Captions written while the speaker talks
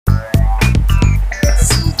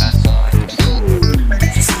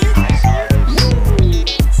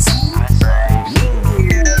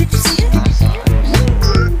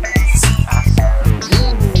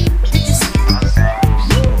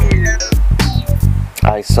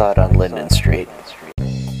I Saw It on Linden Street.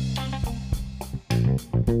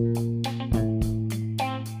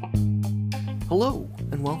 Hello,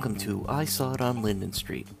 and welcome to I Saw It on Linden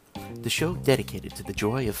Street, the show dedicated to the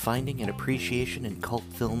joy of finding and appreciation in cult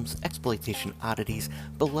films, exploitation oddities,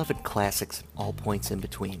 beloved classics, and all points in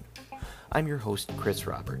between. I'm your host, Chris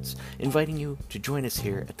Roberts, inviting you to join us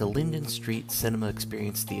here at the Linden Street Cinema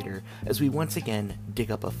Experience Theater as we once again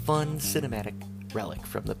dig up a fun cinematic relic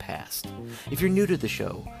from the past. If you're new to the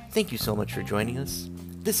show, thank you so much for joining us.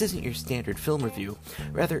 This isn't your standard film review.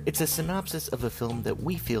 Rather, it's a synopsis of a film that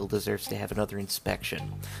we feel deserves to have another inspection.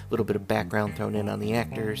 A little bit of background thrown in on the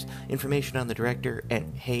actors, information on the director,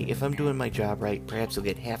 and hey, if I'm doing my job right, perhaps you'll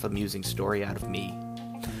get half amusing story out of me.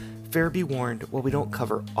 Fair be warned, while we don't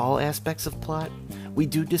cover all aspects of plot, we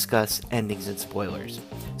do discuss endings and spoilers.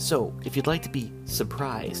 So, if you'd like to be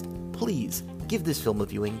surprised, please give this film a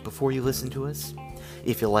viewing before you listen to us.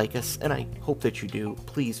 If you like us, and I hope that you do,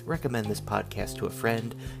 please recommend this podcast to a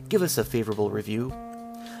friend, give us a favorable review.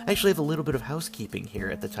 I actually have a little bit of housekeeping here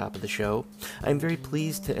at the top of the show. I'm very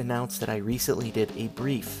pleased to announce that I recently did a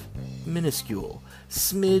brief, minuscule,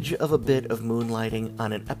 smidge of a bit of moonlighting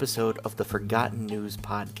on an episode of the Forgotten News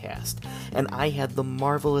podcast, and I had the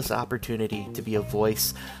marvelous opportunity to be a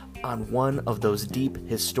voice on one of those deep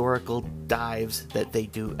historical dives that they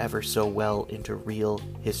do ever so well into real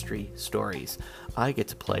history stories. I get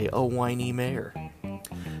to play a whiny mayor.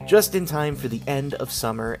 Just in time for the end of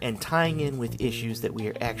summer and tying in with issues that we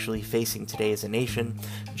are actually facing today as a nation,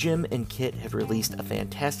 Jim and Kit have released a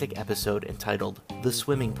fantastic episode entitled The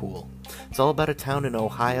Swimming Pool. It's all about a town in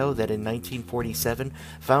Ohio that in 1947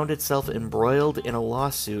 found itself embroiled in a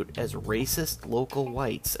lawsuit as racist local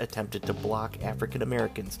whites attempted to block African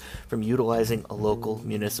Americans from utilizing a local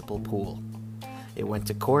municipal pool. It went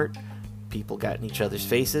to court, people got in each other's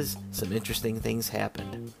faces, some interesting things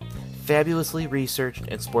happened. Fabulously researched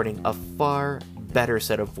and sporting a far better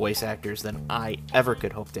set of voice actors than I ever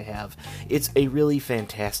could hope to have. It's a really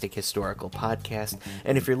fantastic historical podcast,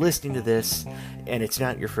 and if you're listening to this and it's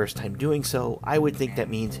not your first time doing so, I would think that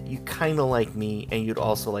means you kind of like me and you'd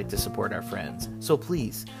also like to support our friends. So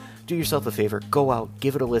please, do yourself a favor, go out,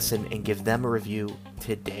 give it a listen, and give them a review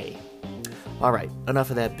today. Alright, enough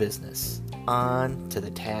of that business. On to the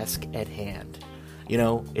task at hand. You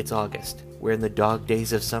know, it's August. We're in the dog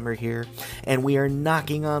days of summer here, and we are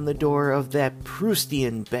knocking on the door of that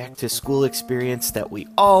Proustian back-to-school experience that we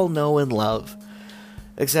all know and love.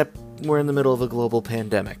 Except we're in the middle of a global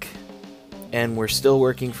pandemic, and we're still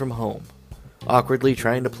working from home, awkwardly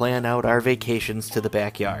trying to plan out our vacations to the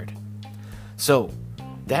backyard. So,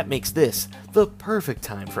 that makes this the perfect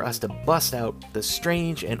time for us to bust out the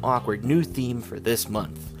strange and awkward new theme for this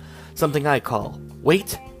month. Something I call,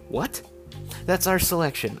 Wait, What? That's our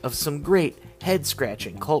selection of some great,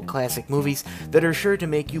 head-scratching cult classic movies that are sure to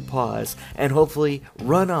make you pause and hopefully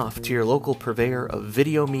run off to your local purveyor of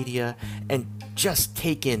video media and just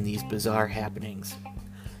take in these bizarre happenings.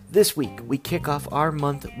 This week, we kick off our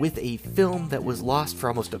month with a film that was lost for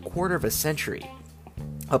almost a quarter of a century.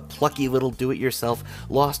 A plucky little do-it-yourself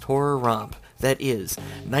lost horror romp that is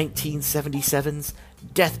 1977's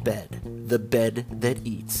Deathbed, The Bed That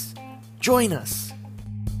Eats. Join us!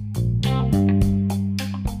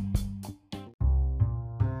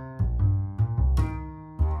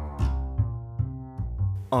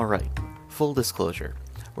 Alright, full disclosure,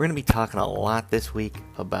 we're going to be talking a lot this week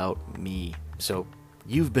about me, so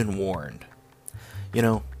you've been warned. You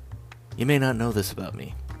know, you may not know this about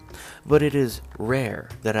me, but it is rare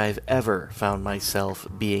that I've ever found myself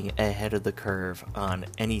being ahead of the curve on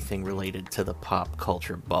anything related to the pop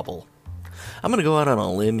culture bubble. I'm going to go out on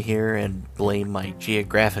a limb here and blame my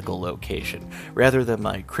geographical location, rather than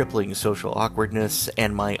my crippling social awkwardness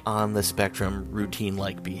and my on-the-spectrum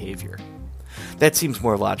routine-like behavior. That seems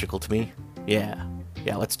more logical to me. Yeah,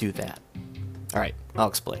 let's do that. Alright, I'll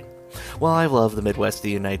explain. While I love the Midwest of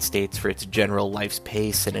the United States for its general life's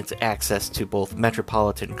pace and its access to both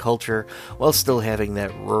metropolitan culture while still having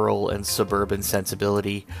that rural and suburban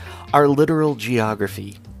sensibility, our literal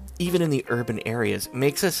geography, even in the urban areas,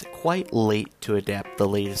 makes us quite late to adapt the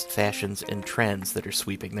latest fashions and trends that are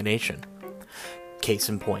sweeping the nation. Case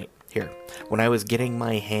in point. Here, when I was getting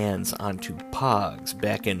my hands onto Pogs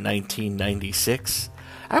back in 1996,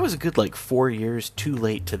 I was a good 4 years too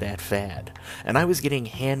late to that fad, and I was getting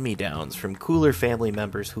hand-me-downs from cooler family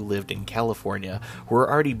members who lived in California who were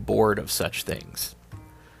already bored of such things.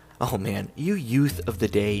 Oh man, you youth of the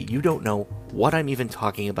day, you don't know what I'm even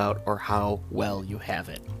talking about or how well you have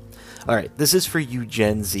it. Alright, this is for you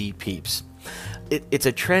Gen Z peeps. It's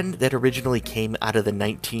a trend that originally came out of the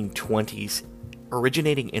 1920s,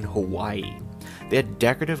 originating in Hawaii. They had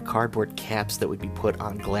decorative cardboard caps that would be put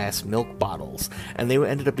on glass milk bottles, and they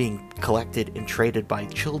ended up being collected and traded by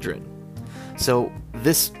children. So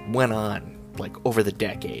this went on, like, over the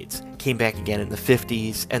decades. Came back again in the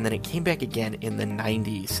 50s, and then it came back again in the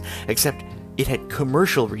 90s, except it had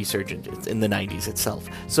commercial resurgence in the 90s itself.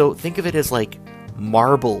 So think of it as like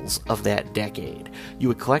marbles of that decade. You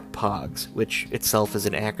would collect POGs, which itself is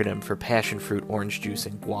an acronym for passion fruit, orange juice,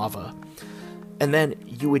 and guava. And then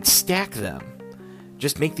you would stack them.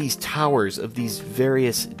 Just make these towers of these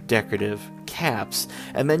various decorative caps,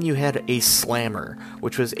 and then you had a slammer,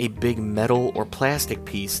 which was a big metal or plastic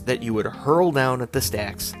piece that you would hurl down at the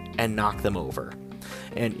stacks and knock them over.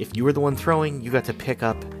 And if you were the one throwing, you got to pick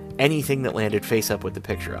up anything that landed face up with the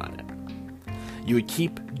picture on it. You would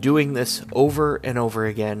keep doing this over and over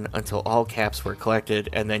again until all caps were collected,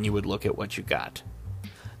 and then you would look at what you got.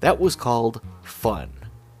 That was called fun.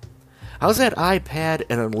 How's that iPad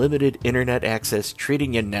and unlimited internet access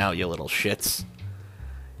treating you now, you little shits?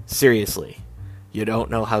 Seriously, you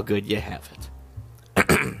don't know how good you have it.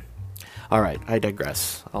 Alright, I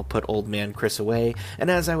digress. I'll put old man Chris away,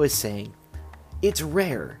 and as I was saying, it's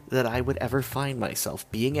rare that I would ever find myself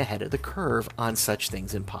being ahead of the curve on such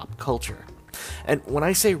things in pop culture. And when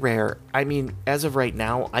I say rare, I mean, as of right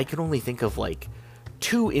now, I can only think of like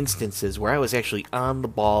 2 instances where I was actually on the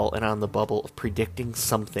ball and on the bubble of predicting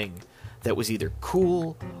something that was either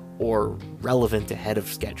cool or relevant ahead of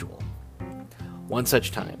schedule. One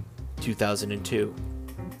such time, 2002,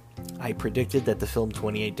 I predicted that the film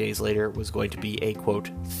 28 Days Later was going to be a, quote,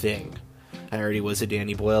 thing. I already was a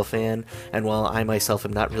Danny Boyle fan, and while I myself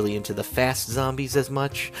am not really into the fast zombies as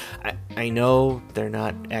much, I know they're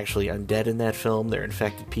not actually undead in that film, they're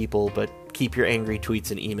infected people, but keep your angry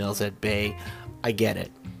tweets and emails at bay. I get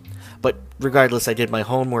it. But regardless, I did my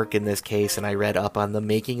homework in this case, and I read up on the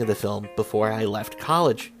making of the film before I left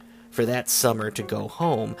college for that summer to go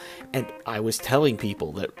home, and I was telling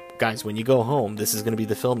people that, guys, when you go home, this is going to be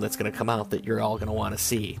the film that's going to come out that you're all going to want to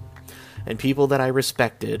see. And people that I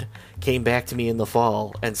respected came back to me in the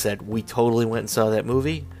fall and said, we totally went and saw that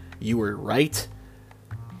movie. You were right.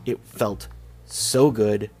 It felt so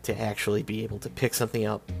good to actually be able to pick something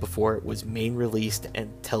up before it was main released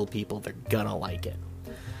and tell people they're gonna like it.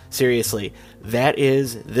 Seriously, that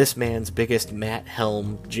is this man's biggest Matt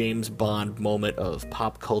Helm, James Bond moment of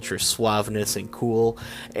pop culture suaveness and cool,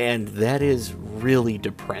 and that is really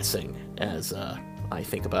depressing as I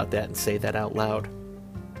think about that and say that out loud.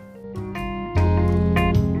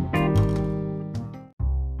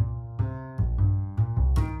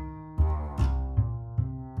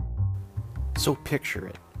 So picture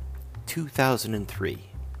it, 2003.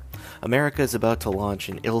 America is about to launch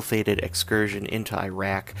an ill-fated excursion into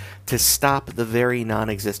Iraq to stop the very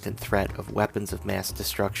non-existent threat of weapons of mass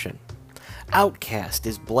destruction. Outkast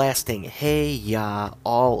is blasting Hey Ya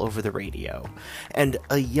all over the radio, and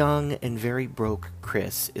a young and very broke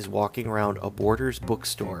Chris is walking around a Borders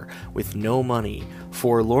bookstore with no money,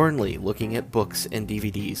 forlornly looking at books and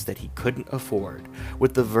DVDs that he couldn't afford,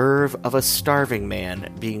 with the verve of a starving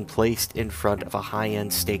man being placed in front of a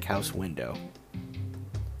high-end steakhouse window.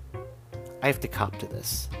 I have to cop to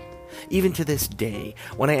this. Even to this day,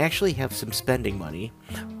 when I actually have some spending money,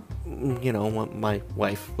 you know, what my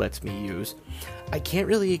wife lets me use, I can't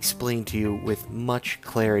really explain to you with much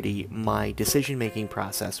clarity my decision-making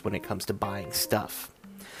process when it comes to buying stuff.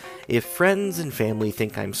 If friends and family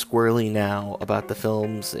think I'm squirrely now about the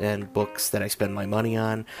films and books that I spend my money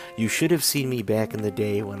on, you should have seen me back in the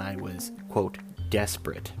day when I was, quote,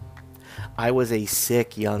 desperate. I was a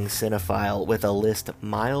sick young cinephile with a list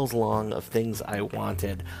miles long of things I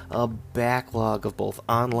wanted, a backlog of both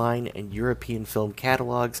online and European film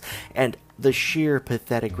catalogs, and the sheer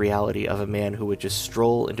pathetic reality of a man who would just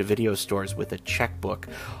stroll into video stores with a checkbook,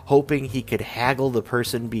 hoping he could haggle the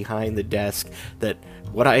person behind the desk that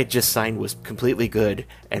what I had just signed was completely good,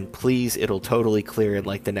 and please, it'll totally clear in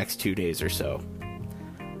like the next 2 days or so.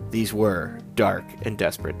 These were dark and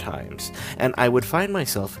desperate times, and I would find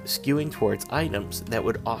myself skewing towards items that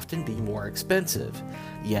would often be more expensive,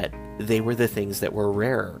 yet they were the things that were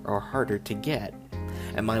rarer or harder to get.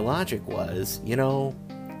 And my logic was, you know,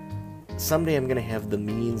 someday I'm going to have the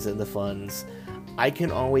means and the funds. I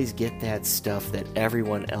can always get that stuff that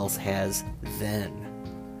everyone else has then.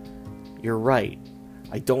 You're right,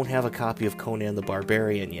 I don't have a copy of Conan the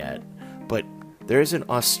Barbarian yet, but there's an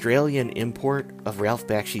Australian import of Ralph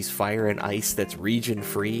Bakshi's Fire and Ice that's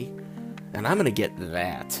region-free, and I'm gonna get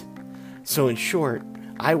that. So in short,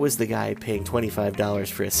 I was the guy paying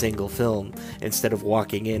 $25 for a single film, instead of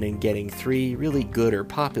walking in and getting 3 really good or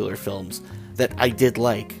popular films that I did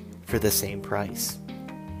like for the same price.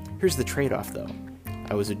 Here's the trade-off though.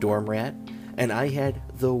 I was a dorm rat, and I had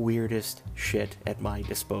the weirdest shit at my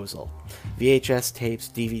disposal. VHS tapes,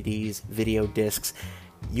 DVDs, video discs.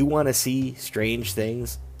 You want to see strange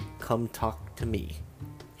things? Come talk to me.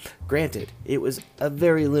 Granted, it was a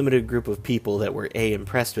very limited group of people that were A,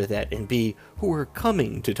 impressed with that, and B, who were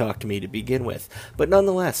coming to talk to me to begin with, but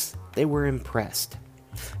nonetheless, they were impressed.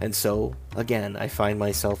 And so, again, I find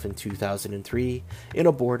myself in 2003 in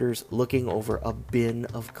a Borders looking over a bin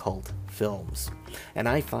of cult films, and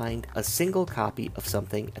I find a single copy of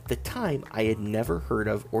something at the time I had never heard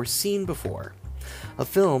of or seen before. A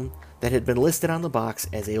film that had been listed on the box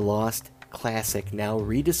as a lost classic, now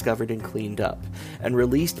rediscovered and cleaned up, and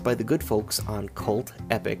released by the good folks on Cult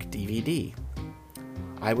Epic DVD.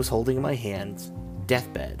 I was holding in my hands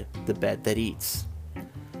Deathbed, the Bed That Eats.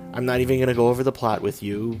 I'm not even going to go over the plot with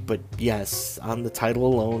you, but yes, on the title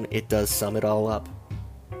alone, it does sum it all up.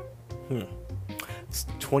 It's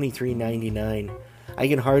 $23.99. I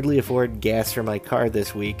can hardly afford gas for my car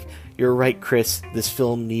this week. You're right, Chris, this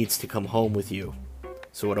film needs to come home with you.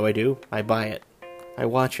 So what do? I buy it. I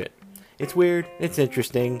watch it. It's weird, it's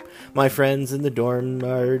interesting. My friends in the dorm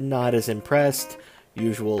are not as impressed.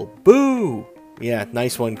 Usual boo! Yeah,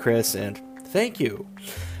 nice one, Chris, and thank you.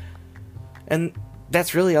 And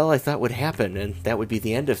that's really all I thought would happen, and that would be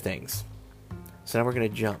the end of things. So now we're going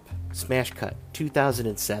to jump. Smash cut,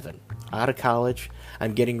 2007. Out of college,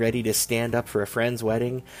 I'm getting ready to stand up for a friend's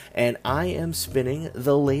wedding, and I am spinning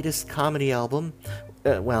the latest comedy album,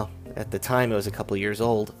 at the time it was a couple years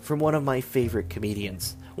old, from one of my favorite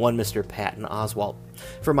comedians, one Mr. Patton Oswalt,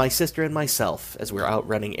 for my sister and myself as we're out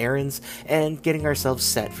running errands and getting ourselves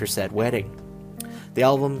set for said wedding. The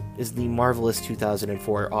album is the marvelous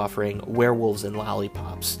 2004 offering Werewolves and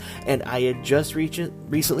Lollipops, and I had just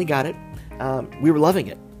recently got it. We were loving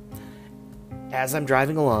it. As I'm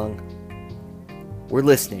driving along, we're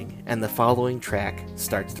listening, and the following track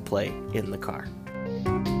starts to play in the car.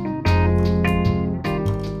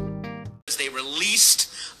 They released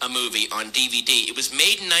a movie on DVD. It was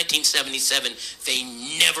made in 1977. They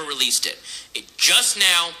never released it. It just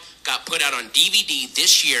now got put out on DVD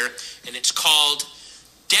this year, and it's called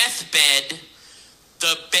Deathbed,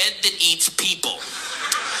 the Bed That Eats People.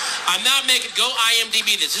 I'm not making, go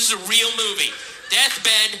IMDb this. This is a real movie.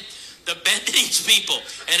 Deathbed, the Bed That Eats People.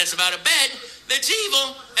 And it's about a bed that's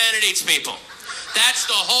evil and it eats people. That's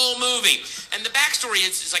the whole movie. And the backstory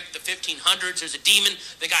is like the 1500s. There's a demon.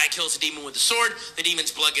 The guy kills the demon with a sword. The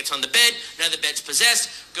demon's blood gets on the bed. Now the bed's possessed.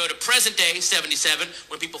 Go to present day, 77.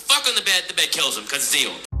 When people fuck on the bed kills them because it's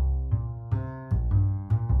evil.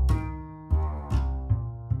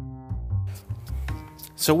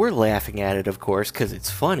 So we're laughing at it, of course, because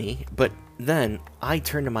it's funny, but then I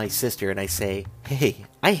turn to my sister and I say, hey,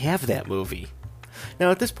 I have that movie.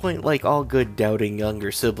 Now, at this point, like all good doubting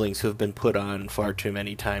younger siblings who have been put on far too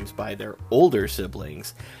many times by their older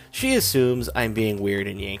siblings, she assumes I'm being weird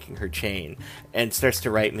and yanking her chain, and starts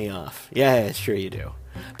to write me off. Yeah, sure you do.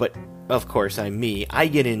 But, of course, I'm me. I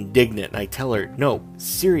get indignant and I tell her, no,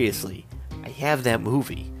 seriously, I have that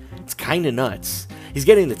movie. It's kinda nuts. He's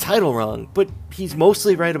getting the title wrong, but he's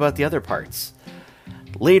mostly right about the other parts.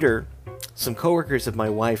 Later, some coworkers of my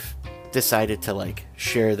wife decided to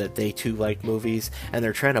share that they too like movies, and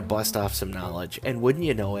they're trying to bust off some knowledge, and wouldn't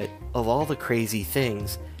you know it, of all the crazy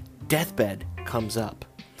things, Deathbed comes up.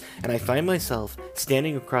 And I find myself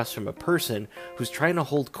standing across from a person who's trying to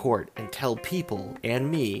hold court and tell people, and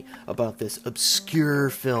me, about this obscure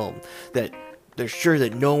film that they're sure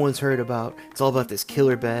that no one's heard about. It's all about this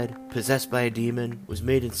killer bed, possessed by a demon, was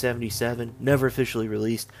made in 77, never officially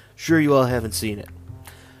released. Sure you all haven't seen it.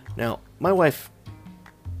 Now, my wife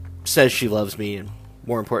says she loves me and,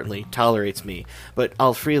 more importantly, tolerates me, but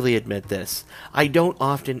I'll freely admit this. I don't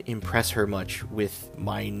often impress her much with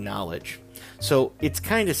my knowledge. So it's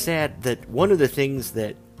kind of sad that one of the things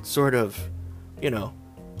that sort of,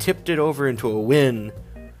 tipped it over into a win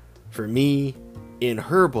for me in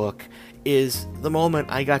her book is the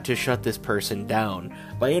moment I got to shut this person down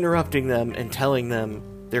by interrupting them and telling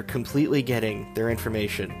them they're completely getting their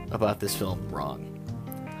information about this film wrong.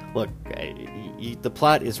 Look, the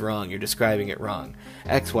plot is wrong, you're describing it wrong.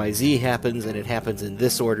 XYZ happens, and it happens in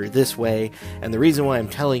this order, this way, and the reason why I'm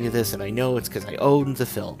telling you this, and I know it's because I own the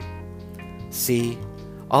film. See,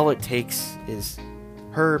 all it takes is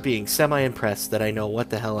her being semi-impressed that I know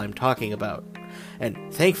what the hell I'm talking about.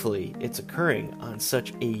 And thankfully, it's occurring on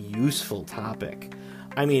such a useful topic.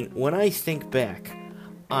 I mean, when I think back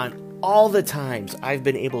on all the times I've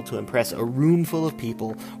been able to impress a room full of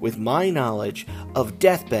people with my knowledge of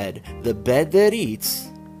Deathbed, the Bed That Eats,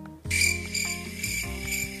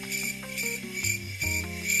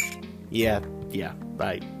 yeah,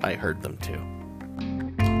 I heard them too.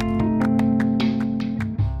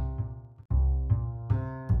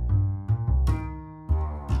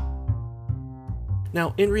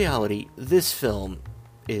 Now, in reality, this film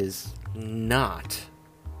is not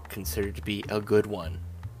considered to be a good one.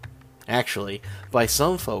 Actually, by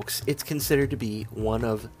some folks, it's considered to be one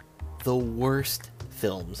of the worst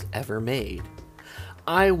films ever made.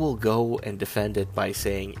 I will go and defend it by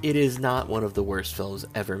saying it is not one of the worst films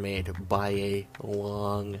ever made by a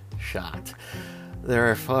long shot. There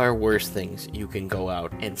are far worse things you can go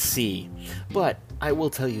out and see, but I will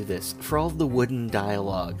tell you this, for all of the wooden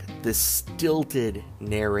dialogue, the stilted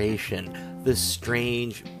narration, the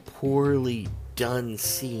strange, poorly done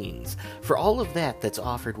scenes, for all of that's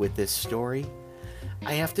offered with this story,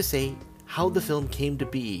 I have to say how the film came to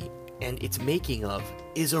be and its making of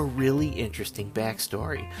is a really interesting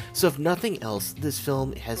backstory. So if nothing else, this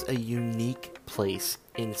film has a unique place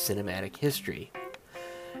in cinematic history.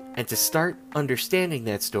 And to start understanding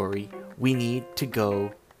that story, we need to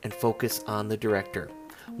go and focus on the director,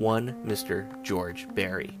 one Mr. George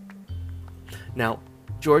Barry. Now,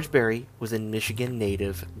 George Barry was a Michigan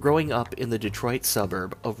native growing up in the Detroit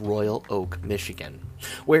suburb of Royal Oak, Michigan,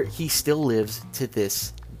 where he still lives to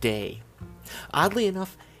this day. Oddly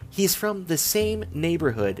enough, he's from the same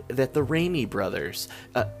neighborhood that the Raimi brothers,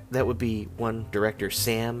 that would be one director,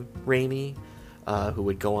 Sam Raimi, who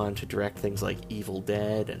would go on to direct things like Evil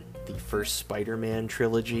Dead and the first Spider-Man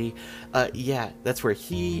trilogy. That's where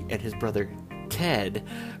he and his brother Ted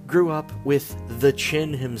grew up with the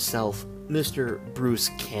Chin himself, Mr. Bruce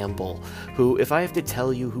Campbell, who, if I have to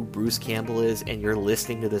tell you who Bruce Campbell is and you're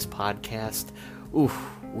listening to this podcast, we're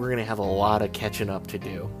going to have a lot of catching up to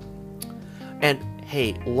do. And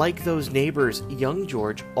hey, like those neighbors, young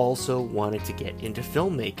George also wanted to get into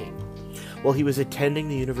filmmaking. While he was attending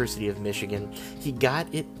the University of Michigan, he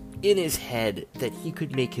got it in his head that he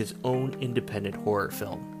could make his own independent horror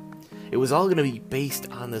film. It was all going to be based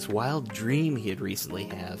on this wild dream he had recently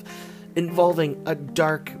had, involving a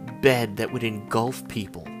dark bed that would engulf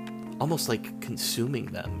people, almost like consuming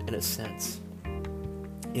them in a sense.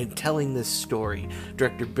 In telling this story,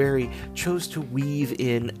 director Barry chose to weave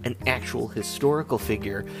in an actual historical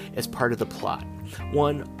figure as part of the plot,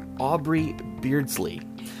 one Aubrey Beardsley,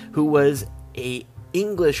 who was an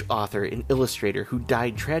English author and illustrator who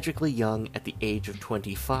died tragically young at the age of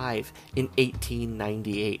 25 in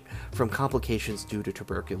 1898 from complications due to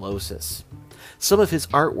tuberculosis. Some of his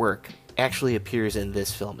artwork actually appears in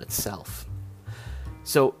this film itself.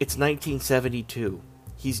 So it's 1972.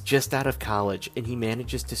 He's just out of college, and he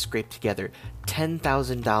manages to scrape together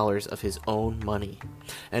 $10,000 of his own money.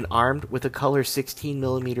 And armed with a color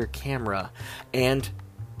 16mm camera, and,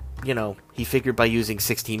 he figured by using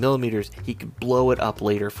 16mm, he could blow it up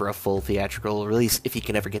later for a full theatrical release if he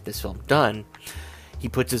can ever get this film done. He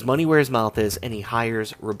puts his money where his mouth is, and he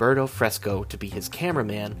hires Roberto Fresco to be his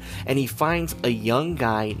cameraman, and he finds a young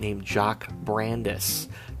guy named Jock Brandis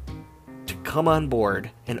to come on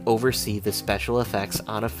board and oversee the special effects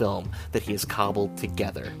on a film that he has cobbled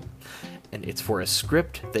together. And it's for a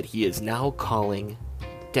script that he is now calling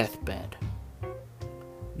Deathbed.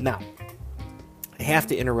 Now, I have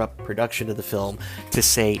to interrupt production of the film to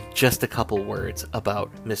say just a couple words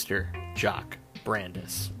about Mr. Jock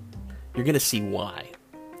Brandis. You're going to see why.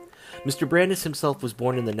 Mr. Brandis himself was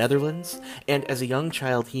born in the Netherlands, and as a young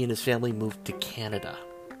child he and his family moved to Canada.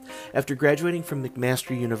 After graduating from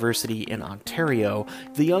McMaster University in Ontario,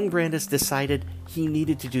 the young Brandis decided he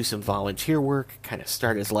needed to do some volunteer work, kind of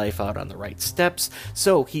start his life out on the right steps,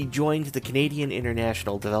 so he joined the Canadian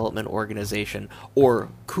International Development Organization, or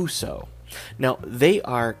CUSO. Now, they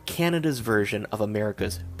are Canada's version of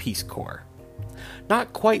America's Peace Corps.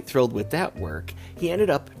 Not quite thrilled with that work, he ended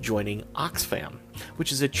up joining Oxfam,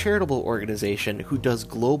 which is a charitable organization who does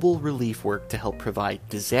global relief work to help provide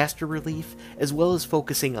disaster relief, as well as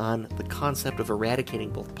focusing on the concept of eradicating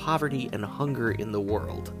both poverty and hunger in the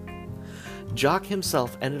world. Jock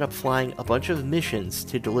himself ended up flying a bunch of missions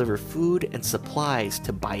to deliver food and supplies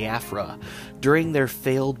to Biafra during their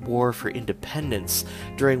failed war for independence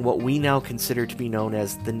during what we now consider to be known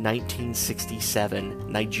as the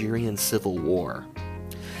 1967 Nigerian Civil War.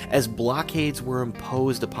 As blockades were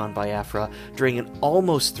imposed upon Biafra during an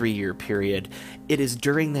almost 3-year period, it is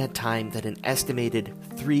during that time that an estimated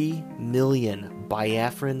 3 million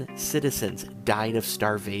Biafran citizens died of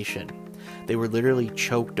starvation. They were literally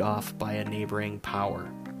choked off by a neighboring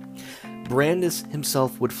power. Brandis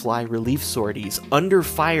himself would fly relief sorties under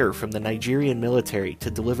fire from the Nigerian military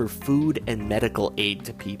to deliver food and medical aid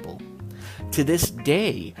to people. To this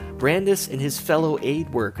day, Brandis and his fellow aid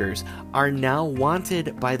workers are now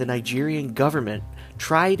wanted by the Nigerian government,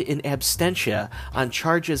 tried in absentia on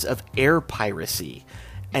charges of air piracy,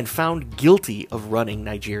 and found guilty of running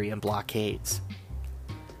Nigerian blockades.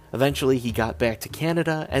 Eventually, he got back to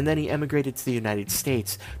Canada, and then he emigrated to the United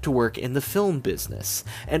States to work in the film business.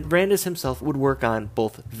 And Brandes himself would work on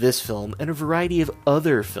both this film and a variety of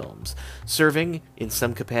other films, serving in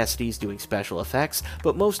some capacities doing special effects,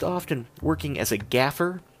 but most often working as a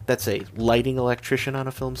gaffer, that's a lighting electrician on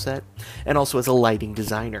a film set, and also as a lighting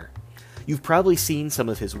designer. You've probably seen some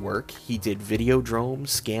of his work. He did Videodrome,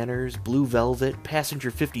 Scanners, Blue Velvet,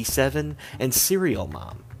 Passenger 57, and Serial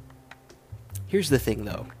Mom. Here's the thing,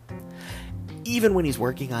 though. Even when he's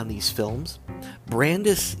working on these films,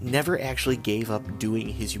 Brandes never actually gave up doing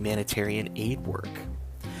his humanitarian aid work.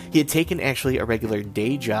 He had taken actually a regular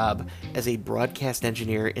day job as a broadcast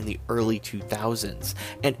engineer in the early 2000s,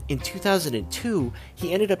 and in 2002,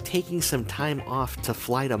 he ended up taking some time off to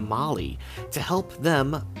fly to Mali to help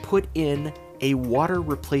them put in a water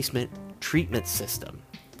replacement treatment system.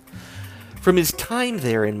 From his time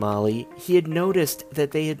there in Mali, he had noticed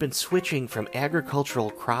that they had been switching from agricultural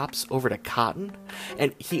crops over to cotton,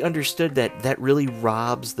 and he understood that that really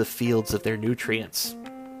robs the fields of their nutrients.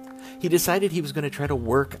 He decided he was going to try to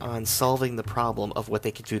work on solving the problem of what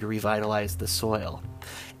they could do to revitalize the soil.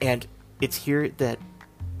 And it's here that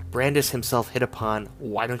Brandes himself hit upon,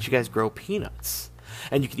 why don't you guys grow peanuts?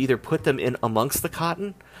 And you can either put them in amongst the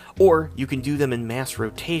cotton, or you can do them in mass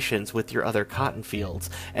rotations with your other cotton fields,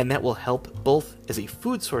 and that will help both as a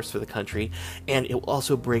food source for the country, and it will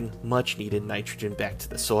also bring much needed nitrogen back to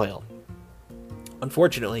the soil.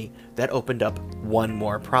 Unfortunately, that opened up one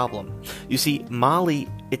more problem. You see, Mali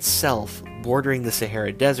itself, bordering the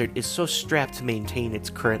Sahara Desert, is so strapped to maintain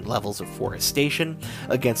its current levels of forestation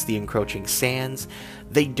against the encroaching sands,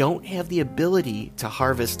 they don't have the ability to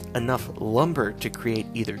harvest enough lumber to create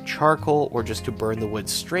either charcoal or just to burn the wood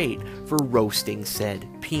straight for roasting said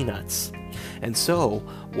peanuts. And so,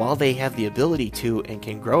 while they have the ability to and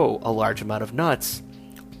can grow a large amount of nuts,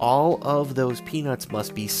 all of those peanuts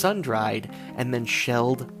must be sun-dried and then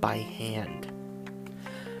shelled by hand.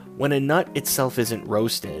 When a nut itself isn't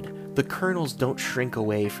roasted, the kernels don't shrink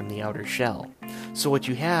away from the outer shell. So what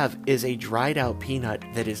you have is a dried out peanut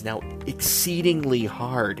that is now exceedingly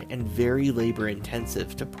hard and very labor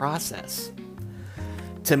intensive to process.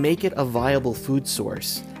 To make it a viable food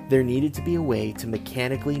source, there needed to be a way to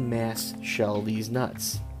mechanically mass shell these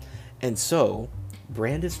nuts. And so,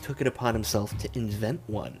 Brandes took it upon himself to invent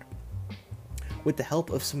one. With the help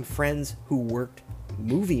of some friends who worked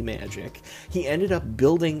movie magic, he ended up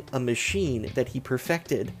building a machine that he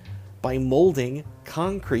perfected by molding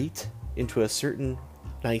concrete into a certain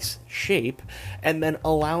nice shape, and then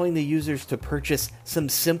allowing the users to purchase some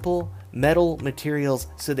simple metal materials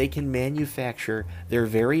so they can manufacture their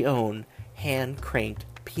very own hand-cranked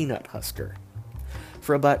peanut husker.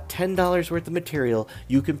 For about $10 worth of material,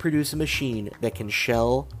 you can produce a machine that can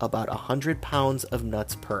shell about 100 pounds of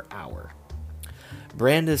nuts per hour.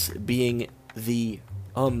 Brandes, being the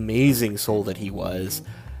amazing soul that he was,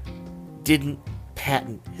 didn't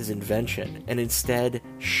patent his invention, and instead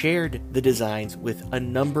shared the designs with a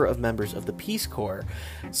number of members of the Peace Corps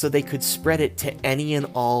so they could spread it to any and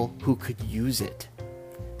all who could use it.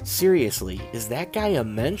 Seriously, is that guy a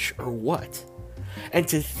mensch or what? And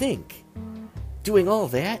to think, doing all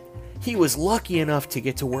that, he was lucky enough to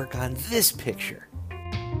get to work on this picture.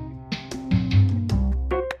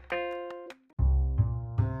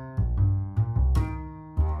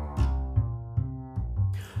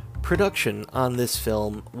 Production on this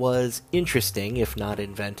film was interesting, if not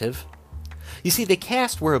inventive. You see, the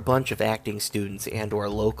cast were a bunch of acting students and or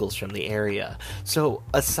locals from the area, so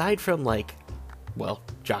aside from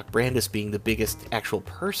Jock Brandes being the biggest actual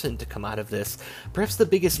person to come out of this, perhaps the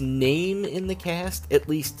biggest name in the cast, at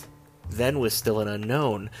least then was still an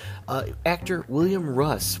unknown. Actor William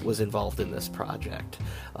Russ was involved in this project.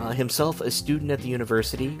 Himself a student at the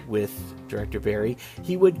university with director Barry,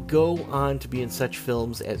 he would go on to be in such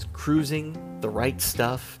films as Cruising, The Right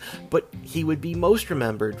Stuff, but he would be most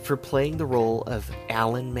remembered for playing the role of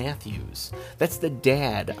Alan Matthews. That's the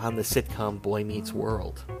dad on the sitcom Boy Meets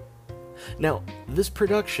World. Now, this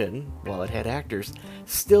production, while it had actors,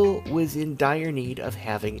 still was in dire need of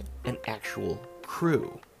having an actual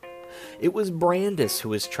crew. It was Brandes who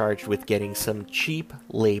was charged with getting some cheap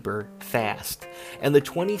labor fast, and the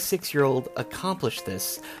 26-year-old accomplished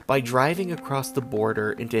this by driving across the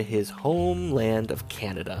border into his homeland of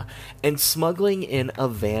Canada and smuggling in a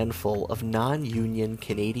van full of non-union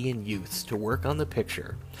Canadian youths to work on the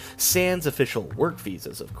picture, sans official work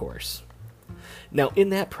visas, of course. Now, in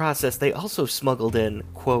that process, they also smuggled in,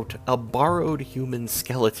 quote, a borrowed human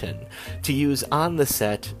skeleton to use on the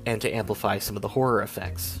set and to amplify some of the horror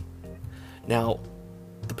effects. Now,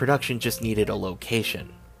 the production just needed a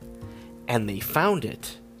location, and they found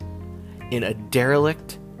it in a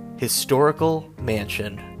derelict historical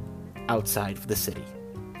mansion outside of the city.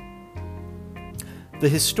 The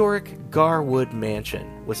historic Garwood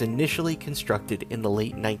Mansion was initially constructed in the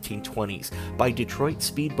late 1920s by Detroit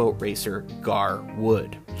speedboat racer Gar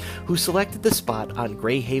Wood, who selected the spot on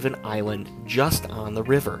Greyhaven Island just on the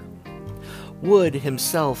river. Wood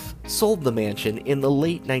himself sold the mansion in the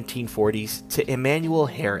late 1940s to Emanuel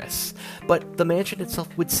Harris, but the mansion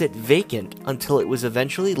itself would sit vacant until it was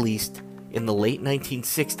eventually leased in the late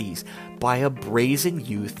 1960s by a brazen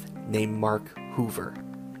youth named Mark Hoover.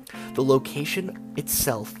 The location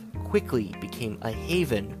itself quickly became a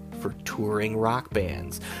haven for touring rock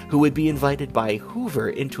bands, who would be invited by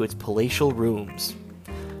Hoover into its palatial rooms.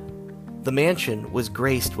 The mansion was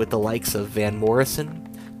graced with the likes of Van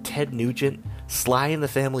Morrison, Ted Nugent, Sly and the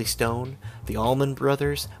Family Stone, the Allman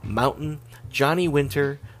Brothers, Mountain, Johnny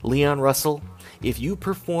Winter, Leon Russell. If you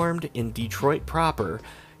performed in Detroit proper,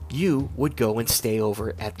 you would go and stay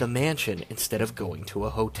over at the mansion instead of going to a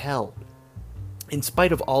hotel. In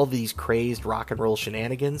spite of all these crazed rock and roll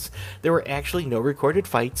shenanigans, there were actually no recorded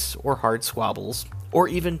fights or hard squabbles, or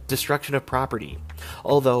even destruction of property,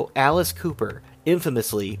 although Alice Cooper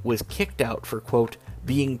infamously was kicked out for, quote,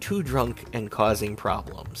 being too drunk and causing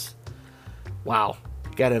problems. Wow,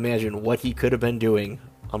 gotta imagine what he could have been doing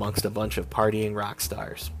amongst a bunch of partying rock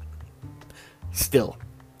stars. Still,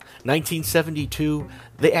 1972,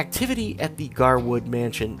 the activity at the Garwood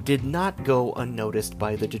Mansion did not go unnoticed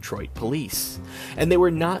by the Detroit police, and they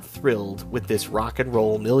were not thrilled with this rock and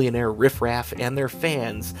roll millionaire riffraff and their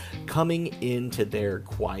fans coming into their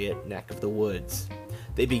quiet neck of the woods.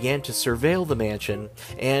 They began to surveil the mansion,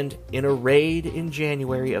 and in a raid in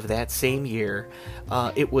January of that same year,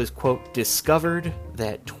 it was, quote, discovered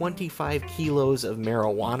that 25 kilos of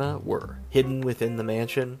marijuana were hidden within the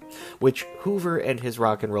mansion, which Hoover and his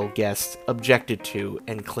rock and roll guests objected to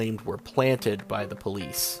and claimed were planted by the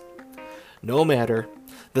police. No matter,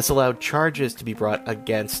 this allowed charges to be brought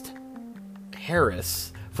against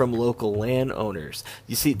Harris from local landowners.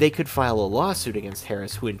 You see, they could file a lawsuit against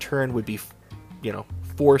Harris, who in turn would be,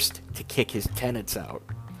 forced to kick his tenants out.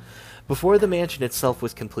 Before the mansion itself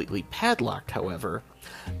was completely padlocked, however,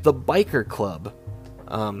 the biker club,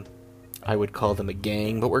 I would call them a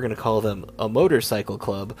gang, but we're going to call them a motorcycle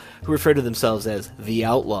club, who refer to themselves as the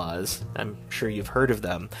Outlaws. I'm sure you've heard of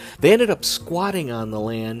them. They ended up squatting on the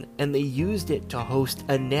land, and they used it to host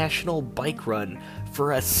a national bike run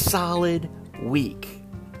for a solid week.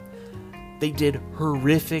 They did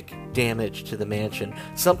horrific damage to the mansion,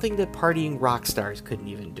 something that partying rock stars couldn't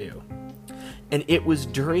even do. And it was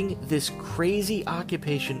during this crazy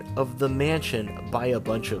occupation of the mansion by a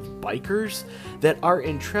bunch of bikers that our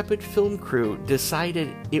intrepid film crew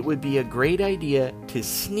decided it would be a great idea to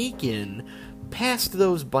sneak in past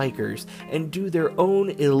those bikers and do their own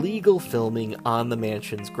illegal filming on the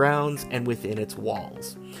mansion's grounds and within its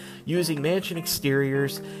walls, using mansion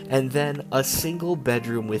exteriors and then a single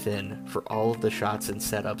bedroom within for all of the shots and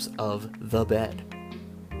setups of the bed.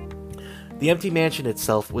 The empty mansion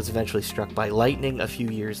itself was eventually struck by lightning a few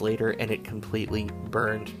years later, and it completely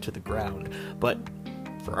burned to the ground. But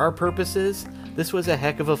for our purposes, this was a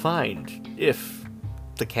heck of a find, if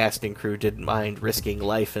the casting crew didn't mind risking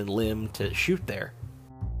life and limb to shoot there.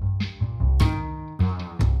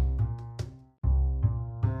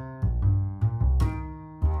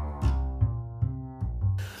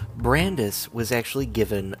 Brandis was actually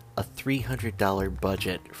given a $300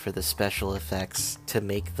 budget for the special effects to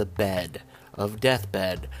make the bed of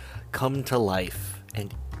Deathbed come to life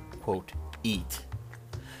and, quote, eat.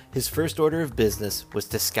 His first order of business was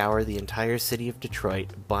to scour the entire city of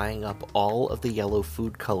Detroit, buying up all of the yellow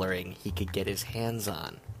food coloring he could get his hands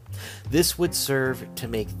on. This would serve to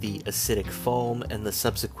make the acidic foam and the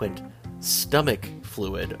subsequent stomach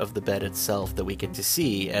fluid of the bed itself that we get to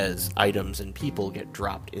see as items and people get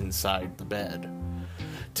dropped inside the bed.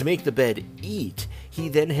 To make the bed eat, he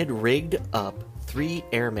then had rigged up 3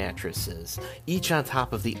 air mattresses, each on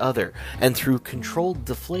top of the other, and through controlled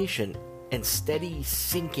deflation and steady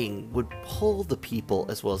sinking would pull the people,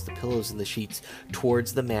 as well as the pillows and the sheets,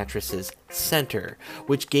 towards the mattress's center,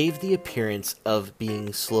 which gave the appearance of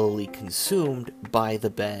being slowly consumed by the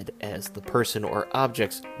bed as the person or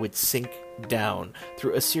objects would sink down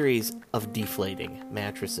through a series of deflating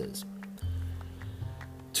mattresses.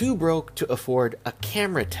 Too broke to afford a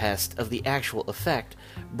camera test of the actual effect,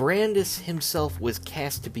 Brandis himself was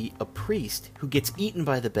cast to be a priest who gets eaten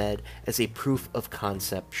by the bed as a proof of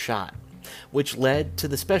concept shot, which led to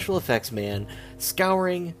the special effects man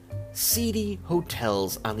scouring seedy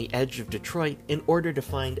hotels on the edge of Detroit in order to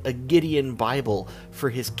find a Gideon Bible for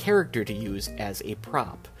his character to use as a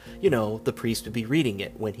prop, You know, the priest would be reading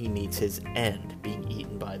it when he meets his end, being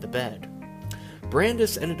eaten by the bed.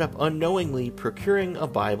 Brandis ended up unknowingly procuring a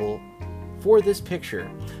Bible for this picture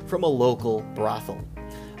from a local brothel,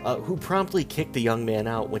 who promptly kicked the young man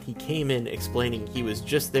out when he came in explaining he was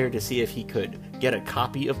just there to see if he could get a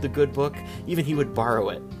copy of the good book, even he would borrow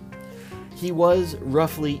it. He was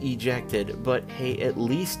roughly ejected, but hey, at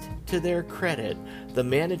least to their credit, the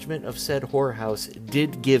management of said whorehouse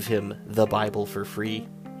did give him the Bible for free.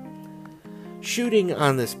 Shooting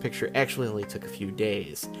on this picture actually only took a few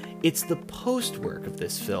days. It's the post-work of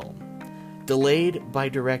this film, delayed by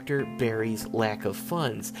director Barry's lack of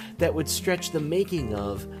funds, that would stretch the making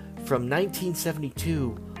of from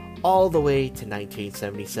 1972 all the way to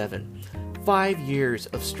 1977. 5 years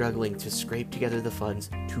of struggling to scrape together the funds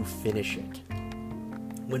to finish it.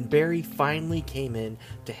 When Barry finally came in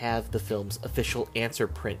to have the film's official answer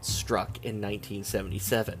print struck in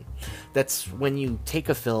 1977, that's when you take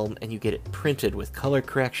a film and you get it printed with color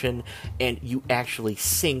correction and you actually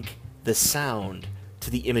sync the sound to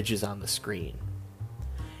the images on the screen.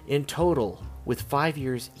 In total, with 5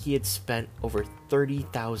 years, he had spent over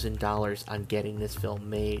 $30,000 on getting this film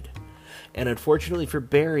made. And unfortunately for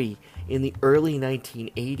Barry, in the early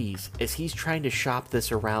 1980s, as he's trying to shop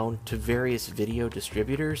this around to various video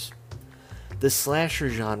distributors, the slasher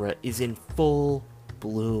genre is in full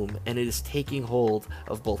bloom, and it is taking hold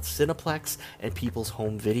of both Cineplex and people's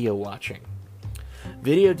home video watching.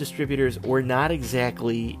 Video distributors were not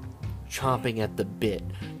exactly chomping at the bit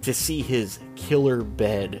to see his killer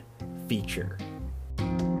bed feature.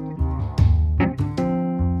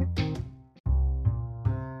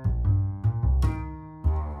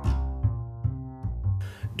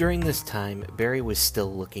 During this time, Barry was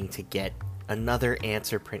still looking to get another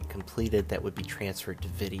answer print completed that would be transferred to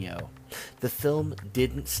video. The film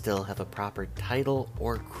didn't still have a proper title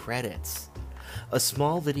or credits. A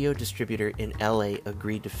small video distributor in LA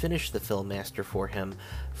agreed to finish the film master for him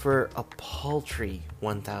for a paltry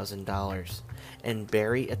 $1,000, and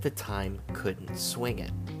Barry at the time couldn't swing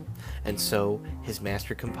it. And so his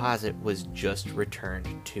master composite was just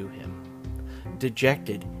returned to him.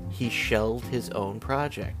 Dejected, he shelved his own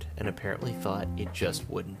project and apparently thought it just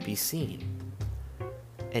wouldn't be seen.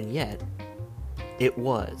 And yet, it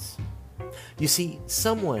was. You see,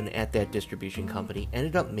 someone at that distribution company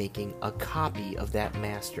ended up making a copy of that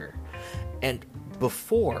master, and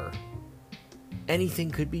before anything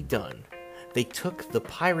could be done, they took the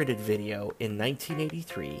pirated video in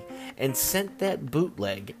 1983 and sent that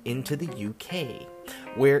bootleg into the UK,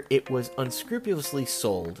 where it was unscrupulously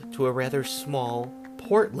sold to a rather small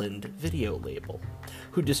Portland video label,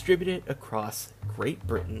 who distributed it across Great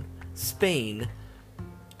Britain, Spain,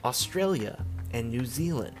 Australia, and New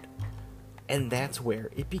Zealand. And that's where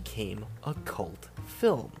it became a cult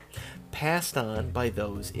film, passed on by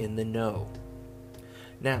those in the know.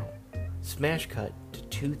 Now, smash cut to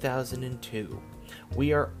 2002.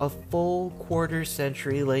 We are a full quarter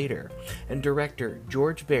century later, and director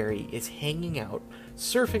George Barry is hanging out,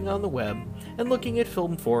 surfing on the web, and looking at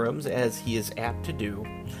film forums, as he is apt to do,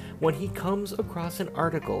 when he comes across an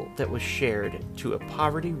article that was shared to a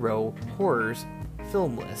Poverty Row Horrors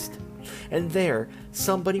film list. And there,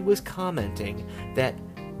 somebody was commenting that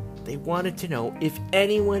they wanted to know if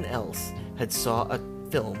anyone else had saw a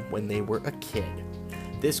film when they were a kid.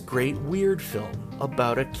 This great weird film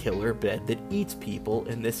about a killer bed that eats people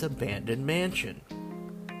in this abandoned mansion.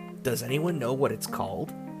 Does anyone know what it's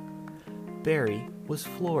called? Barry was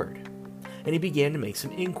floored, and he began to make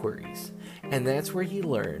some inquiries, and that's where he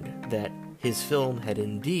learned that his film had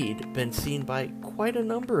indeed been seen by quite a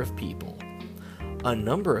number of people. A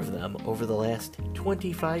number of them over the last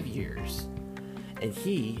 25 years. And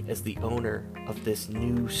he, as the owner of this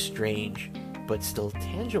new, strange, but still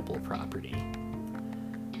tangible property,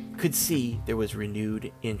 could see there was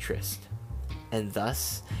renewed interest. And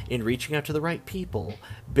thus, in reaching out to the right people,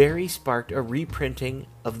 Barry sparked a reprinting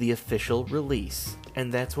of the official release,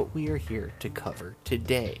 and that's what we are here to cover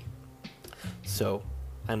today. So,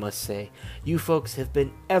 I must say, you folks have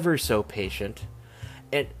been ever so patient,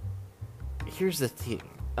 and here's the thing.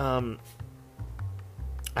 I'm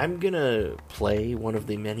gonna play one of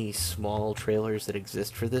the many small trailers that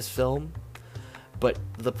exist for this film, but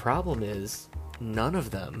the problem is, none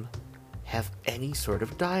of them have any sort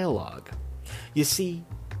of dialogue. You see,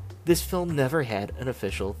 this film never had an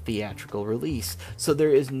official theatrical release, so there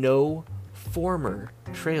is no former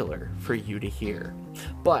trailer for you to hear.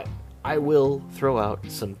 But I will throw out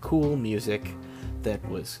some cool music that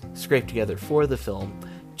was scraped together for the film,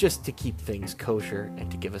 just to keep things kosher and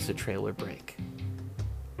to give us a trailer break.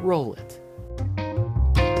 Roll it.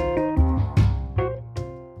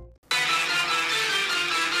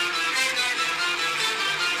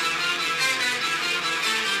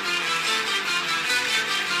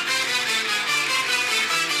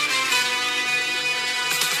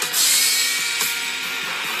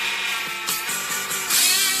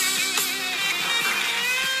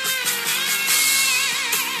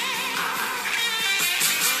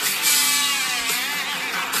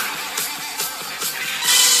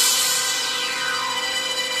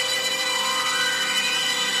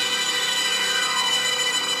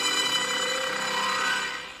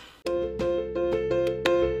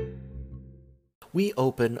 We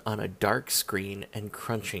open on a dark screen and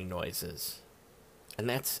crunching noises. And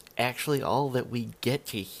that's actually all that we get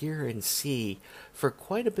to hear and see for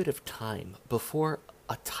quite a bit of time before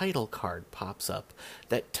a title card pops up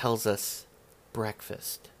that tells us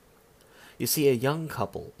breakfast. You see, a young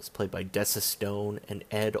couple, as played by Dessa Stone and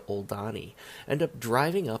Ed Oldani, end up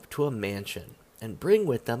driving up to a mansion and bring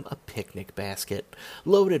with them a picnic basket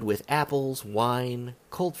loaded with apples, wine,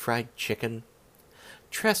 cold fried chicken.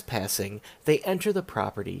 Trespassing, they enter the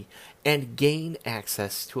property and gain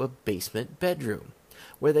access to a basement bedroom,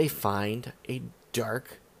 where they find a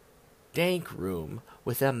dark, dank room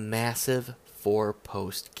with a massive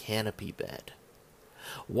 4-post canopy bed.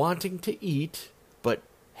 Wanting to eat, but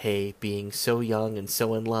hey, being so young and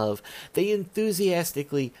so in love, they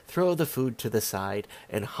enthusiastically throw the food to the side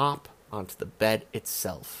and hop onto the bed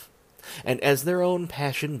itself. And as their own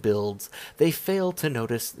passion builds, they fail to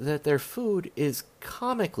notice that their food is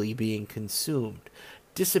comically being consumed,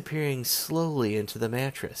 disappearing slowly into the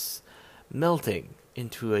mattress, melting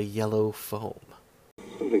into a yellow foam.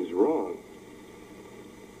 Something's wrong.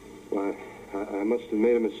 Why, I must have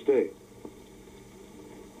made a mistake.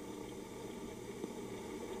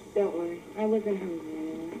 Don't worry, I wasn't hungry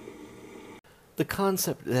anyway. The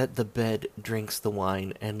concept that the bed drinks the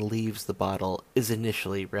wine and leaves the bottle is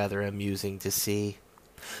initially rather amusing to see.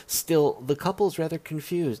 Still, the couple's rather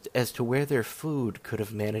confused as to where their food could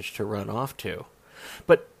have managed to run off to.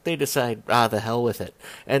 But they decide, the hell with it,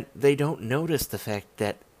 and they don't notice the fact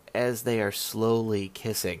that as they are slowly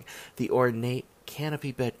kissing, the ornate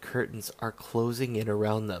canopy bed curtains are closing in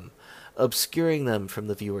around them, obscuring them from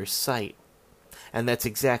the viewer's sight. And that's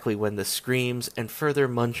exactly when the screams and further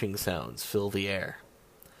munching sounds fill the air.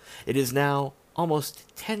 It is now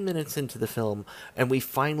almost 10 minutes into the film, and we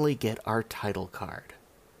finally get our title card,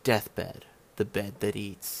 Deathbed, the Bed That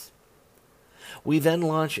Eats. We then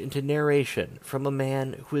launch into narration from a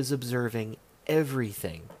man who is observing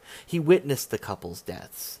everything. He witnessed the couple's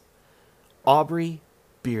deaths. Aubrey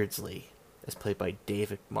Beardsley, as played by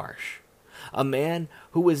David Marsh. A man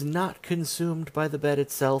who was not consumed by the bed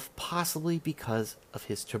itself, possibly because of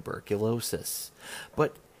his tuberculosis.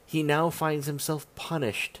 But he now finds himself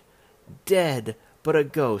punished, dead, but a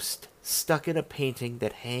ghost, stuck in a painting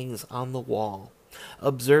that hangs on the wall,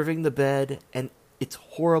 observing the bed and its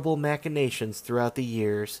horrible machinations throughout the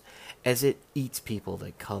years as it eats people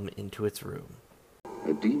that come into its room.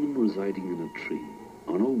 A demon residing in a tree,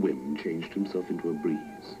 on a whim, changed himself into a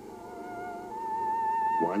breeze.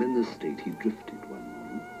 While in this state, he drifted one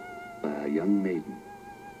morning by a young maiden.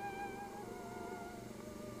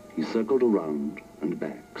 He circled around and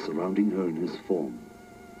back, surrounding her in his form.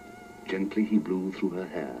 Gently he blew through her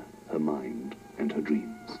hair, her mind, and her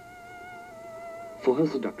dreams. For her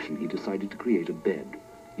seduction, he decided to create a bed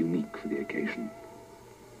unique for the occasion.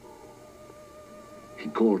 He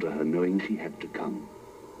called to her, knowing she had to come.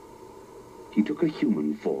 He took a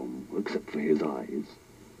human form, except for his eyes,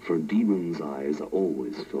 for a demon's eyes are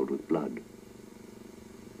always filled with blood.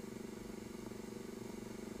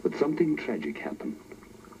 But something tragic happened.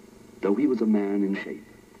 Though he was a man in shape,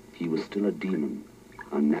 he was still a demon,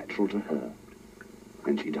 unnatural to her,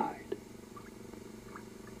 and she died.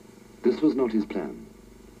 This was not his plan.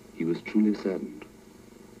 He was truly saddened.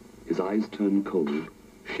 His eyes turned cold,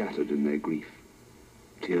 shattered in their grief.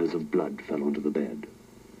 Tears of blood fell onto the bed.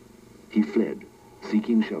 He fled,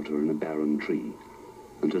 seeking shelter in a barren tree,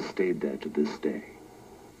 and has stayed there to this day.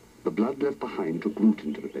 The blood left behind took root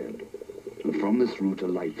into the bed, and from this root a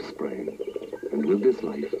life sprang, and with this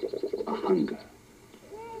life, a hunger.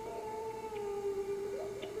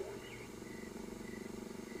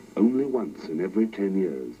 Only once in every 10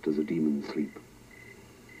 years does a demon sleep,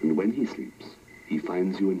 and when he sleeps, he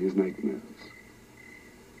finds you in his nightmares.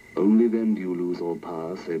 Only then do you lose all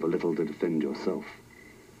power save a little to defend yourself.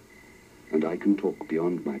 And I can talk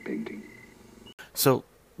beyond my painting. So,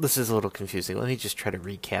 this is a little confusing. Let me just try to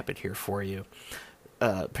recap it here for you.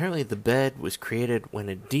 Apparently the bed was created when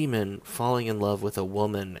a demon falling in love with a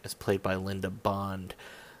woman, as played by Linda Bond,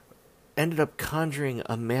 ended up conjuring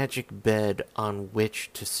a magic bed on which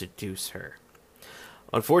to seduce her.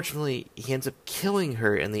 Unfortunately, he ends up killing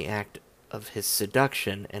her in the act of his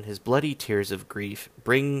seduction, and his bloody tears of grief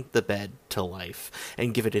bring the bed to life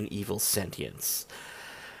and give it an evil sentience.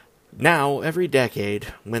 Now, every decade,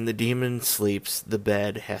 when the demon sleeps, the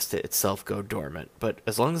bed has to itself go dormant. But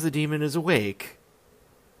as long as the demon is awake,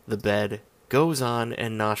 the bed goes on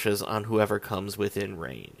and noshes on whoever comes within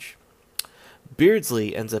range.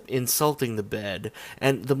 Beardsley ends up insulting the bed,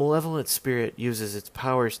 and the malevolent spirit uses its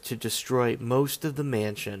powers to destroy most of the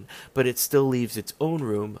mansion, but it still leaves its own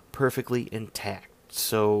room perfectly intact.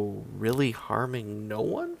 So, really harming no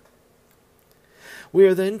one? We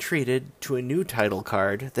are then treated to a new title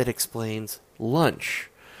card that explains lunch,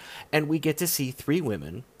 and we get to see three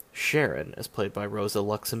women, Sharon, as played by Rosa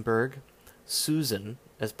Luxemburg, Susan,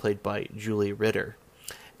 as played by Julie Ritter,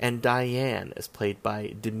 and Diane, as played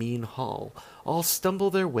by Demene Hall, all stumble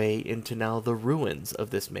their way into now the ruins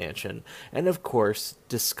of this mansion, and of course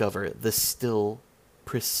discover the still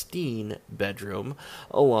pristine bedroom,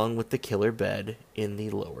 along with the killer bed in the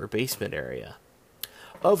lower basement area.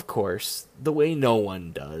 Of course, the way no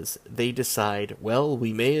one does, they decide, well,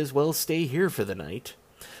 we may as well stay here for the night.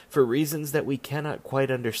 For reasons that we cannot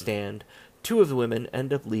quite understand, two of the women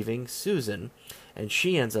end up leaving Susan, and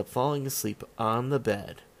she ends up falling asleep on the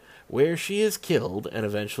bed, where she is killed and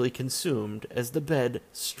eventually consumed as the bed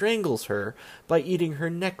strangles her by eating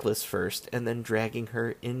her necklace first and then dragging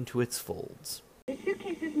her into its folds. The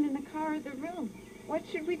suitcase isn't in the car or the room. What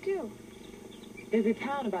should we do? There's a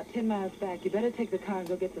town about 10 miles back. You better take the car and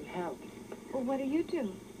go get some help. Well, what do you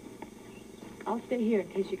do? I'll stay here in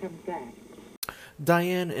case she comes back.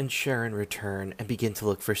 Diane and Sharon return and begin to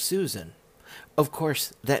look for Susan. Of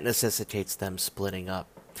course, that necessitates them splitting up.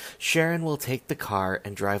 Sharon will take the car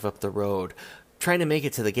and drive up the road, trying to make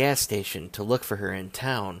it to the gas station to look for her in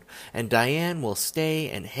town, and Diane will stay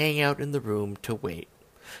and hang out in the room to wait.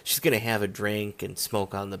 She's going to have a drink and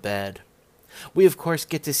smoke on the bed. We, of course,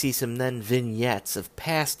 get to see some then vignettes of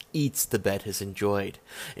past eats the bed has enjoyed,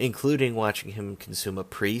 including watching him consume a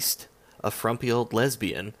priest, a frumpy old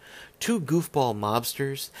lesbian, two goofball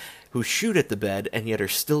mobsters who shoot at the bed and yet are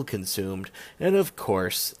still consumed, and of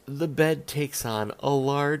course, the bed takes on a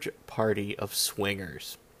large party of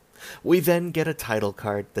swingers. We then get a title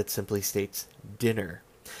card that simply states dinner,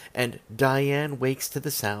 and Diane wakes to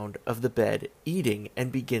the sound of the bed eating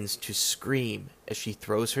and begins to scream as she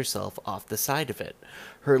throws herself off the side of it,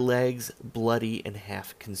 her legs bloody and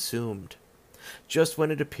half consumed. Just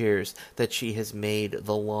when it appears that she has made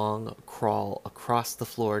the long crawl across the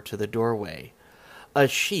floor to the doorway, a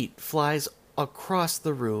sheet flies across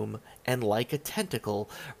the room and, like a tentacle,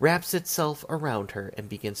 wraps itself around her and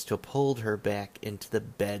begins to pull her back into the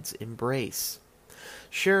bed's embrace.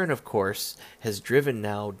 Sharon, of course, has driven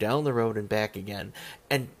now down the road and back again,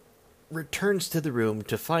 and returns to the room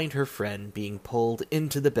to find her friend being pulled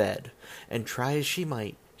into the bed, and try as she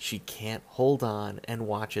might, she can't hold on and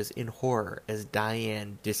watches in horror as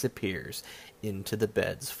Diane disappears into the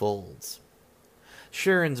bed's folds.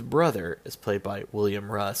 Sharon's brother is played by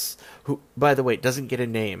William Russ, who, by the way, doesn't get a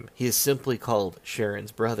name. He is simply called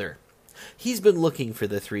Sharon's brother. He's been looking for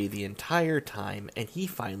the three the entire time, and he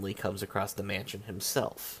finally comes across the mansion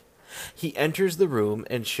himself. He enters the room,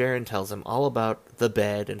 and Sharon tells him all about the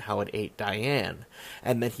bed and how it ate Diane,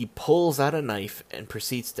 and then he pulls out a knife and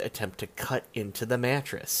proceeds to attempt to cut into the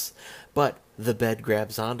mattress. But the bed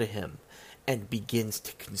grabs onto him and begins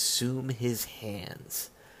to consume his hands.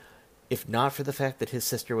 If not for the fact that his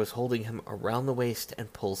sister was holding him around the waist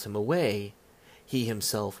and pulls him away, he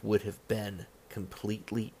himself would have been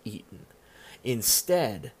completely eaten.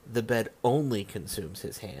 Instead, the bed only consumes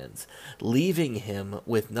his hands, leaving him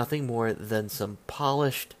with nothing more than some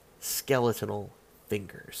polished, skeletal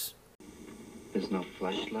fingers. There's no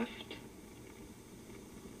flesh left.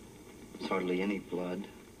 There's hardly any blood.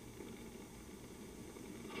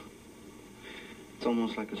 It's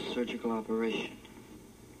almost like a surgical operation.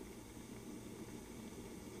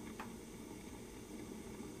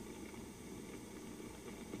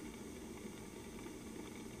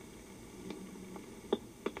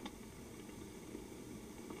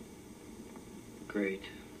 Great.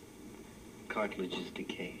 Cartilages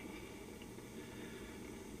decay.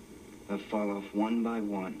 They'll fall off one by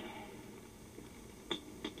one.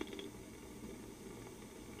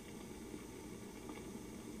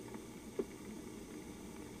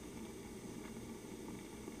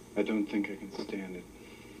 I don't think I can stand it.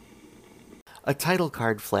 A title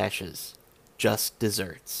card flashes. Just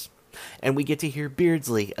Desserts. And we get to hear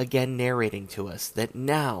Beardsley again narrating to us that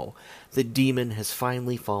now the demon has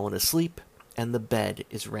finally fallen asleep and the bed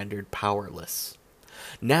is rendered powerless.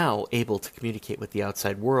 Now able to communicate with the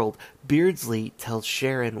outside world, Beardsley tells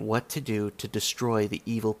Sharon what to do to destroy the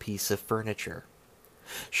evil piece of furniture.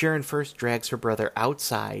 Sharon first drags her brother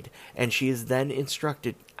outside, and she is then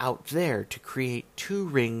instructed out there to create 2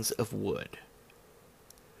 rings of wood.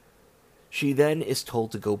 She then is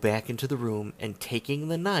told to go back into the room and, taking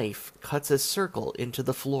the knife, cuts a circle into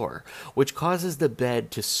the floor, which causes the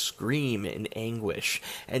bed to scream in anguish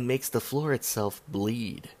and makes the floor itself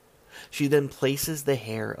bleed. She then places the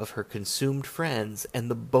hair of her consumed friends and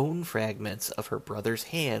the bone fragments of her brother's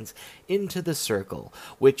hands into the circle,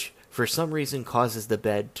 which for some reason causes the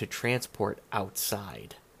bed to transport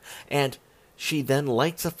outside. And she then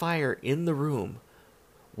lights a fire in the room,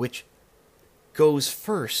 which goes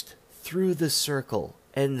first through the circle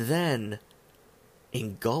and then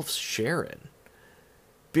engulfs Sharon.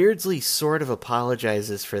 Beardsley sort of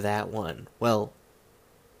apologizes for that one. Well,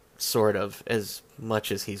 sort of, as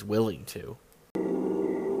much as he's willing to.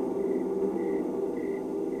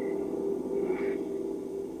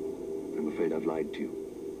 I'm afraid I've lied to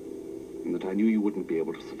you, and that I knew you wouldn't be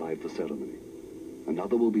able to survive the ceremony.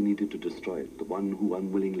 Another will be needed to destroy it, the one who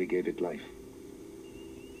unwillingly gave it life.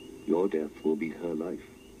 Your death will be her life.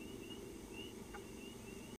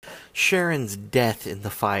 Sharon's death in the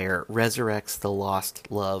fire resurrects the lost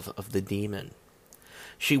love of the demon.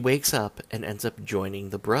 She wakes up and ends up joining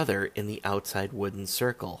the brother in the outside wooden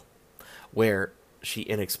circle, where she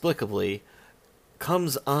inexplicably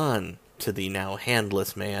comes on to the now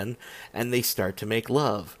handless man, and they start to make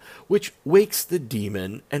love, which wakes the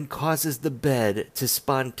demon and causes the bed to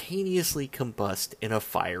spontaneously combust in a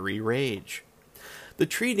fiery rage. The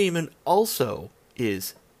tree demon also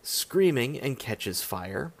is screaming and catches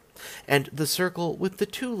fire, and the circle with the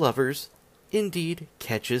two lovers indeed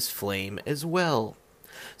catches flame as well.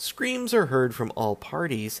 Screams are heard from all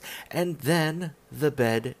parties, and then the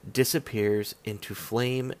bed disappears into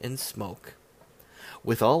flame and smoke.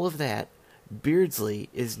 With all of that, Beardsley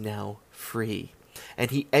is now free,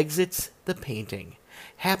 and he exits the painting,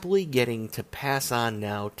 happily getting to pass on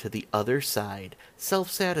now to the other side,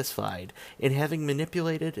 self-satisfied in having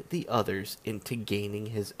manipulated the others into gaining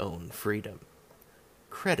his own freedom.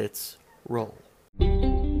 Credits roll.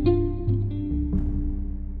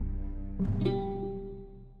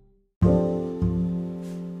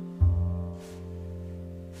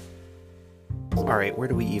 Alright, where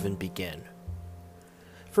do we even begin?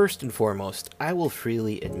 First and foremost, I will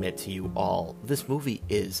freely admit to you all, this movie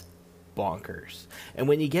is bonkers. And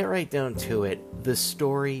when you get right down to it, the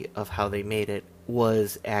story of how they made it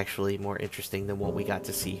was actually more interesting than what we got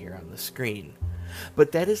to see here on the screen.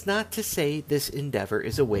 But that is not to say this endeavor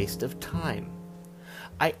is a waste of time.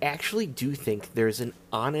 I actually do think there's an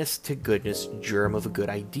honest-to-goodness germ of a good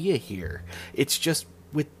idea here. It's just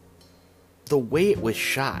with the way it was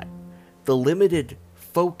shot, the limited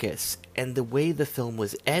focus, and the way the film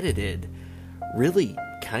was edited really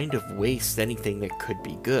kind of wastes anything that could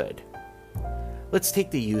be good. Let's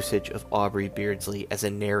take the usage of Aubrey Beardsley as a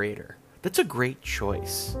narrator. That's a great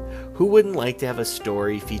choice. Who wouldn't like to have a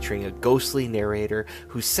story featuring a ghostly narrator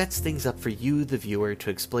who sets things up for you, the viewer, to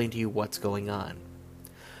explain to you what's going on?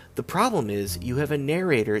 The problem is, you have a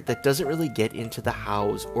narrator that doesn't really get into the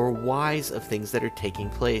hows or whys of things that are taking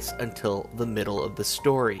place until the middle of the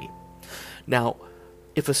story. Now,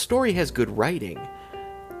 if a story has good writing,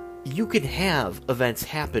 you can have events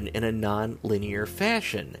happen in a non-linear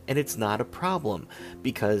fashion, and it's not a problem,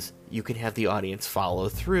 because you can have the audience follow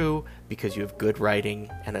through, because you have good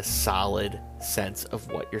writing and a solid sense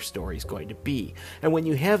of what your story is going to be. And when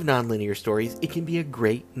you have non-linear stories, it can be a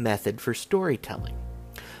great method for storytelling.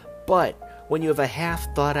 But when you have a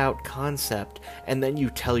half-thought-out concept, and then you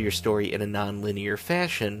tell your story in a non-linear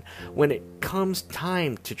fashion, when it comes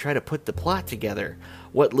time to try to put the plot together,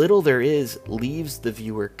 what little there is leaves the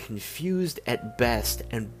viewer confused at best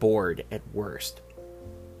and bored at worst.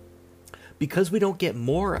 Because we don't get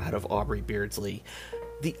more out of Aubrey Beardsley,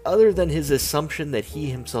 other than his assumption that he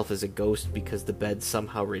himself is a ghost because the bed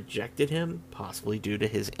somehow rejected him, possibly due to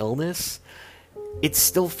his illness, it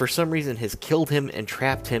still for some reason has killed him and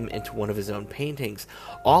trapped him into one of his own paintings.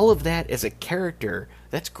 All of that as a character,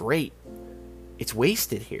 that's great. It's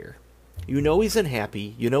wasted here. You know he's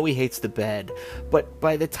unhappy, you know he hates the bed, but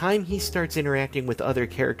by the time he starts interacting with other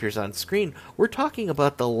characters on screen, we're talking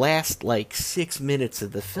about the last, 6 minutes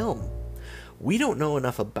of the film. We don't know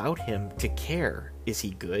enough about him to care. Is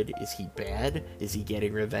he good? Is he bad? Is he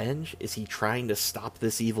getting revenge? Is he trying to stop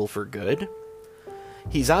this evil for good?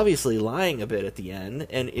 He's obviously lying a bit at the end,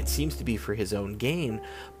 and it seems to be for his own gain,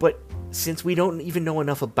 but since we don't even know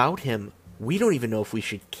enough about him, we don't even know if we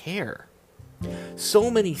should care. So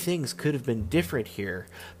many things could have been different here.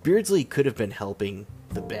 Beardsley could have been helping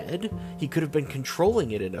the bed. He could have been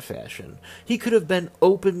controlling it in a fashion. He could have been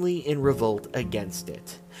openly in revolt against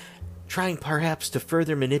it, trying perhaps to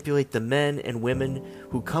further manipulate the men and women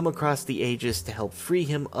who come across the ages to help free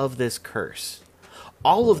him of this curse.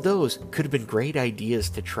 All of those could have been great ideas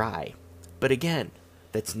to try. But again,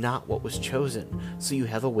 that's not what was chosen, so you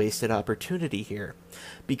have a wasted opportunity here.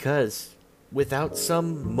 Because without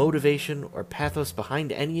some motivation or pathos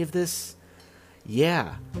behind any of this,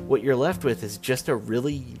 yeah, what you're left with is just a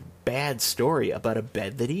really bad story about a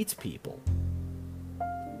bed that eats people.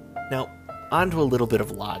 Now, on to a little bit of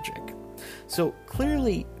logic. So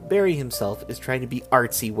clearly, Barry himself is trying to be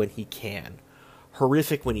artsy when he can.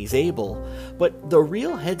 horrific when he's able, but the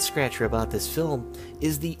real head-scratcher about this film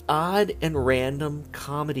is the odd and random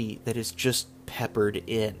comedy that is just peppered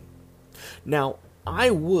in. Now,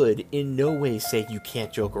 I would in no way say you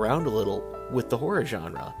can't joke around a little with the horror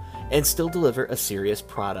genre and still deliver a serious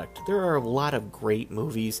product. There are a lot of great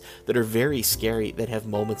movies that are very scary that have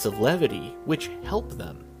moments of levity, which help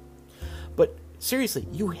them. But seriously,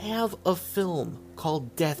 you have a film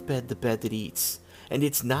called Deathbed, the Bed That Eats, and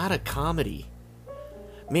it's not a comedy.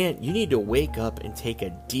 Man, you need to wake up and take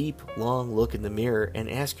a deep, long look in the mirror and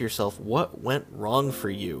ask yourself what went wrong for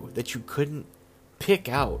you that you couldn't pick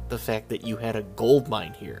out the fact that you had a gold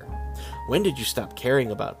mine here. When did you stop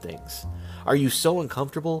caring about things? Are you so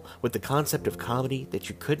uncomfortable with the concept of comedy that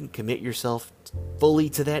you couldn't commit yourself fully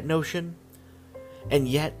to that notion? And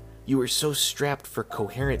yet, you were so strapped for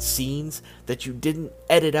coherent scenes that you didn't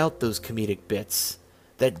edit out those comedic bits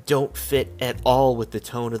that don't fit at all with the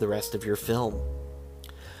tone of the rest of your film.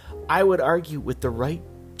 I would argue with the right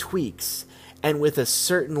tweaks and with a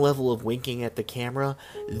certain level of winking at the camera,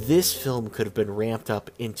 this film could have been ramped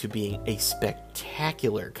up into being a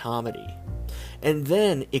spectacular comedy. And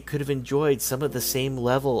then it could have enjoyed some of the same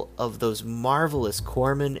level of those marvelous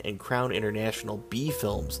Corman and Crown International B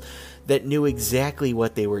films that knew exactly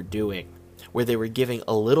what they were doing, where they were giving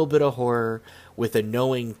a little bit of horror with a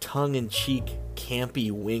knowing tongue-in-cheek,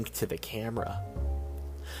 campy wink to the camera.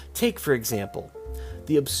 Take, for example,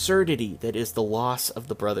 the absurdity that is the loss of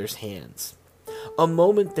the brothers' hands. A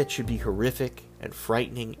moment that should be horrific and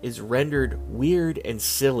frightening is rendered weird and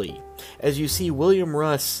silly, as you see William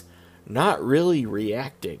Russ not really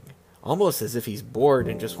reacting, almost as if he's bored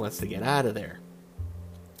and just wants to get out of there.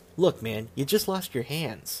 Look, man, you just lost your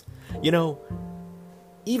hands. You know,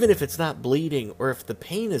 even if it's not bleeding or if the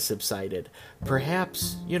pain has subsided,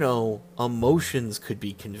 perhaps, emotions could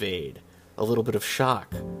be conveyed. A little bit of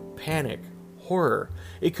shock, panic, horror.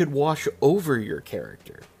 It could wash over your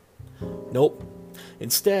character. Nope.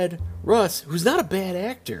 Instead, Russ, who's not a bad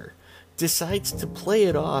actor, decides to play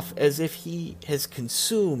it off as if he has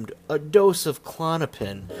consumed a dose of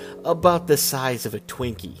Klonopin about the size of a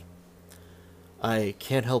Twinkie. I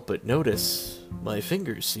can't help but notice my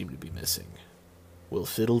fingers seem to be missing. Well,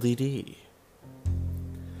 fiddle-dee-dee.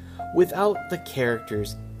 Without the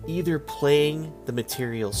characters either playing the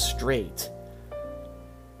material straight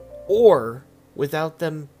or without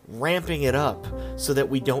them ramping it up so that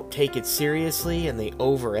we don't take it seriously and they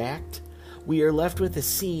overact, we are left with a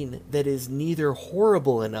scene that is neither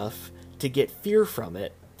horrible enough to get fear from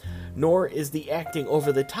it, nor is the acting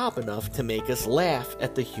over the top enough to make us laugh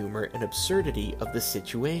at the humor and absurdity of the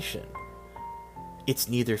situation. It's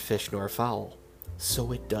neither fish nor fowl,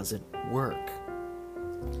 so it doesn't work.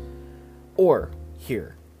 Or,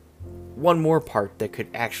 here, one more part that could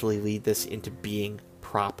actually lead this into being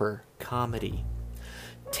proper comedy.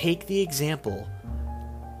 Take the example,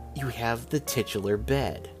 you have the titular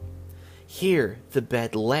bed. Here, the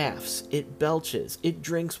bed laughs, it belches, it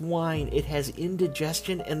drinks wine, it has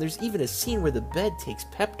indigestion, and there's even a scene where the bed takes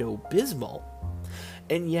Pepto-Bismol.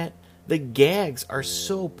 And yet, the gags are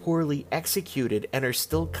so poorly executed and are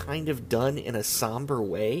still kind of done in a somber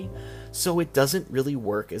way, so it doesn't really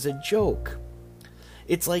work as a joke.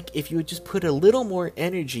 It's like if you had just put a little more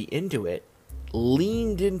energy into it,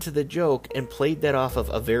 leaned into the joke, and played that off of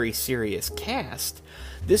a very serious cast,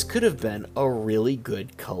 this could have been a really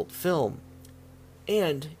good cult film,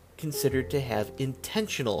 and considered to have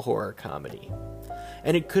intentional horror comedy,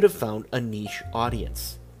 and it could have found a niche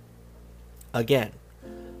audience. Again,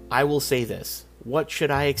 I will say this, what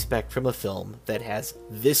should I expect from a film that has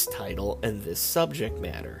this title and this subject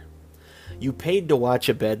matter? You paid to watch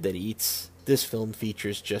A Bed That Eats. This film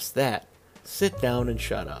features just that. Sit down and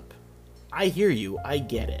shut up. I hear you, I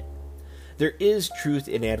get it. There is truth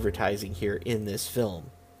in advertising here in this film.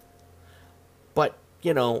 But,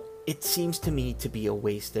 it seems to me to be a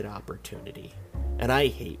wasted opportunity. And I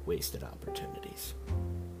hate wasted opportunities.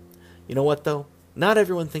 You know what, though? Not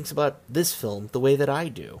everyone thinks about this film the way that I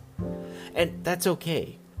do. And that's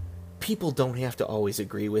okay. People don't have to always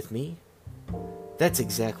agree with me. That's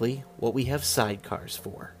exactly what we have sidecars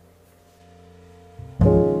for.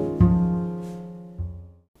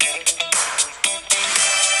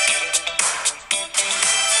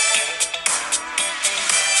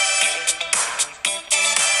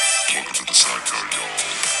 Welcome to the sidecar, y'all.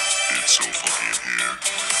 It's so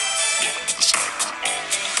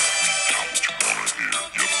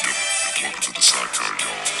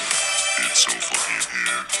fucking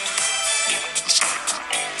here.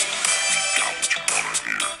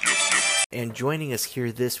 And joining us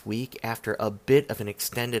here this week after a bit of an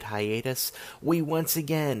extended hiatus, we once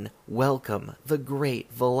again welcome the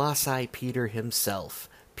great Velocii Peter himself,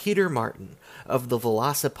 Peter Martin of the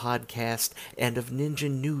Veloci Podcast and of Ninja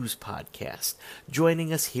News Podcast,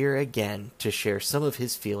 joining us here again to share some of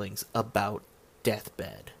his feelings about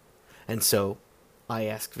Deathbed. And so, I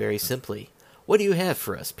ask very simply, what do you have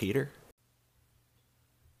for us, Peter?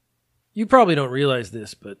 You probably don't realize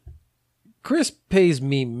this, but Chris pays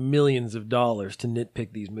me millions of dollars to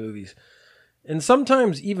nitpick these movies. And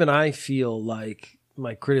sometimes even I feel like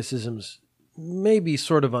my criticisms may be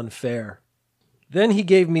sort of unfair. Then he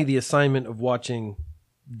gave me the assignment of watching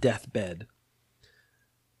Deathbed.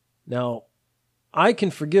 Now, I can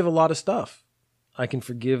forgive a lot of stuff. I can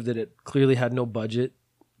forgive that it clearly had no budget,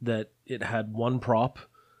 that it had one prop,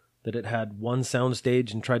 that it had one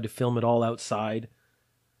soundstage and tried to film it all outside.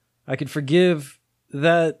 I could forgive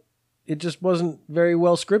that it just wasn't very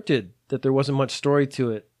well scripted, that there wasn't much story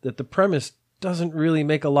to it, that the premise doesn't really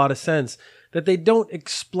make a lot of sense, that they don't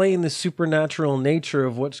explain the supernatural nature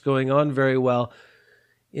of what's going on very well,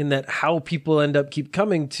 in that how people end up keep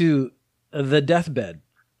coming to the deathbed.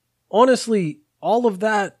 Honestly, all of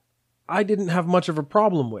that I didn't have much of a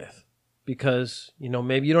problem with, because,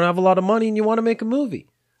 maybe you don't have a lot of money and you want to make a movie.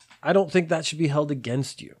 I don't think that should be held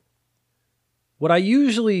against you. What I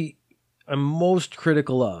usually am most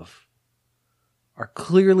critical of are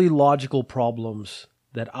clearly logical problems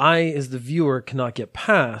that I, as the viewer, cannot get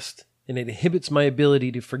past, and it inhibits my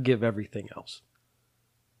ability to forgive everything else.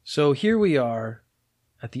 So here we are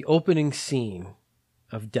at the opening scene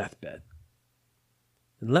of Deathbed.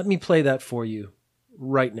 And let me play that for you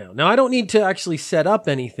right now. Now, I don't need to actually set up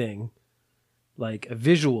anything like a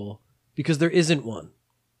visual, because there isn't one.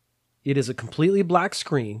 It is a completely black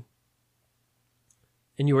screen,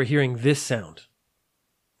 and you are hearing this sound.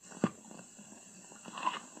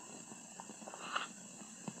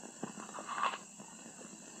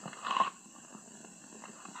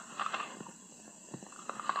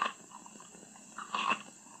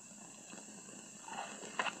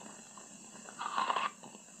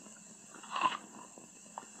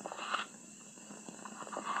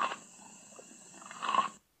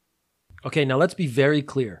 Okay, now let's be very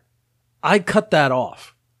clear. I cut that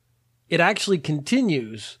off. It actually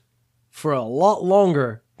continues for a lot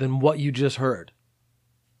longer than what you just heard.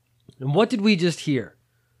 And what did we just hear?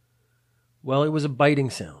 Well, it was a biting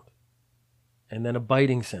sound, and then a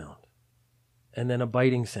biting sound, and then a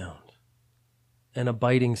biting sound, and a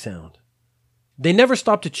biting sound. They never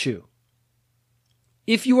stop to chew.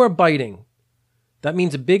 If you are biting, that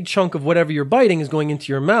means a big chunk of whatever you're biting is going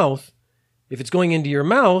into your mouth. If it's going into your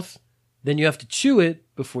mouth, then you have to chew it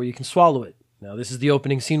before you can swallow it. Now, this is the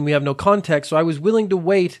opening scene. We have no context, so I was willing to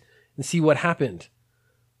wait and see what happened.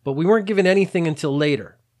 But we weren't given anything until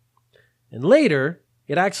later. And later,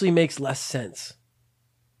 it actually makes less sense.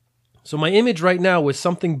 So my image right now was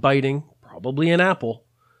something biting, probably an apple,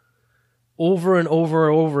 over and over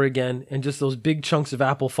and over again, and just those big chunks of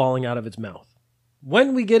apple falling out of its mouth.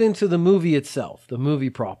 When we get into the movie itself, the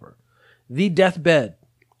movie proper, the deathbed,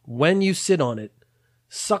 when you sit on it,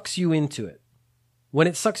 sucks you into it. When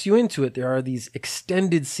it sucks you into it, there are these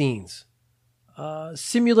extended scenes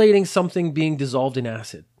simulating something being dissolved in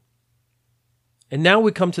acid. And now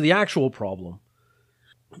we come to the actual problem.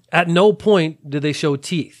 At no point do they show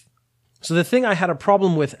teeth. So the thing I had a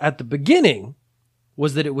problem with at the beginning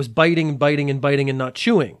was that it was biting and biting and biting and not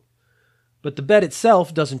chewing. But the bed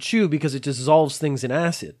itself doesn't chew because it dissolves things in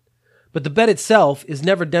acid. But the bed itself is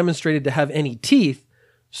never demonstrated to have any teeth,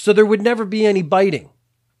 so there would never be any biting.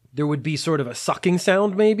 There would be sort of a sucking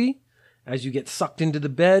sound, maybe, as you get sucked into the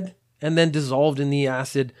bed and then dissolved in the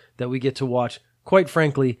acid that we get to watch, quite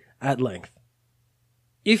frankly, at length.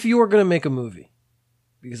 If you are going to make a movie,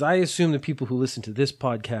 because I assume the people who listen to this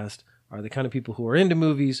podcast are the kind of people who are into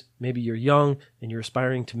movies, maybe you're young and you're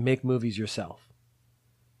aspiring to make movies yourself.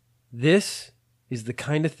 This is the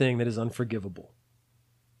kind of thing that is unforgivable.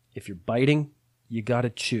 If you're biting, you got to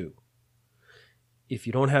chew. If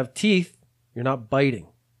you don't have teeth, you're not biting.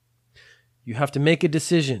 You have to make a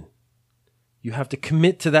decision. You have to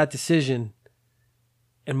commit to that decision.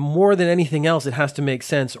 And more than anything else, it has to make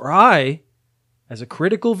sense. Or I, as a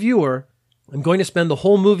critical viewer, am going to spend the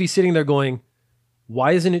whole movie sitting there going,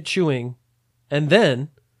 why isn't it chewing? And then,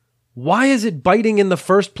 why is it biting in the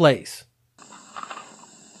first place?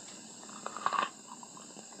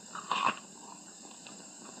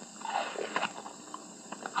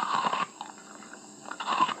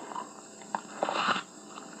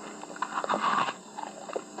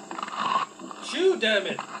 damn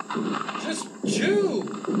it! Just chew!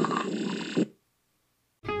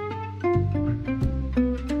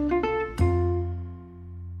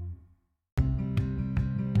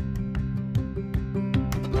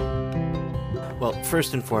 Well,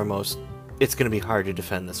 first and foremost, it's going to be hard to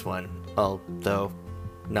defend this one, although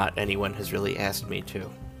not anyone has really asked me to.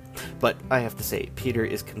 But I have to say, Peter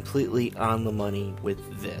is completely on the money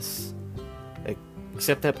with this.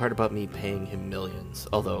 Except that part about me paying him millions,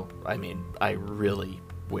 although, I mean, I really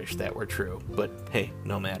wish that were true, but hey,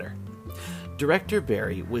 no matter. Director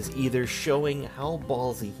Barry was either showing how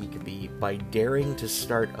ballsy he could be by daring to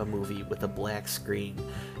start a movie with a black screen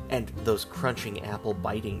and those crunching apple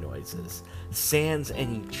biting noises, sans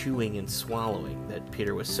any chewing and swallowing that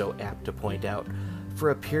Peter was so apt to point out, for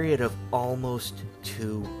a period of almost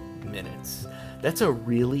 2 minutes. That's a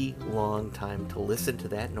really long time to listen to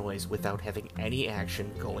that noise without having any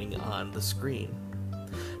action going on the screen.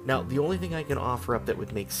 Now, the only thing I can offer up that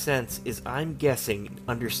would make sense is I'm guessing,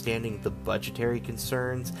 understanding the budgetary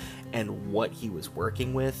concerns and what he was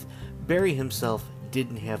working with, Barry himself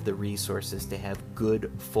didn't have the resources to have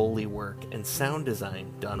good Foley work and sound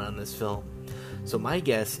design done on this film. So my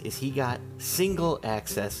guess is he got single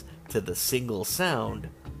access to the single sound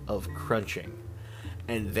of crunching.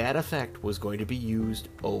 And that effect was going to be used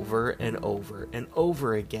over and over and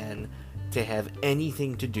over again to have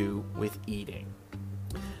anything to do with eating.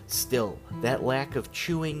 Still, that lack of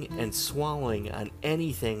chewing and swallowing on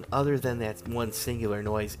anything other than that one singular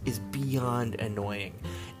noise is beyond annoying,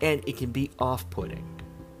 and it can be off-putting.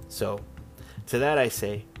 So, to that I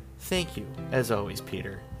say, thank you, as always,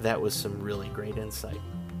 Peter. That was some really great insight.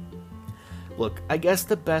 Look, I guess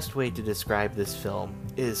the best way to describe this film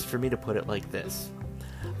is for me to put it like this.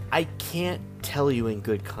 I can't tell you in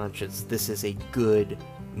good conscience this is a good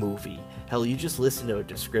movie. Hell, you just listen to a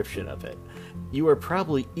description of it. You are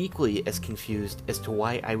probably equally as confused as to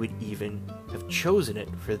why I would even have chosen it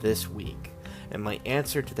for this week. And my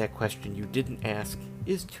answer to that question you didn't ask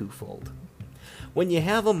is twofold. When you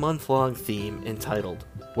have a month-long theme entitled,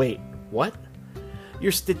 Wait, What?,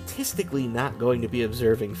 you're statistically not going to be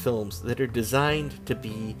observing films that are designed to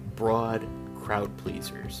be broad crowd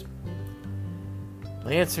pleasers.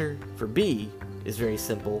 My answer for B is very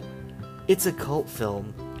simple. It's a cult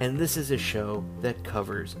film, and this is a show that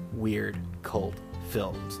covers weird cult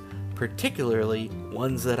films, particularly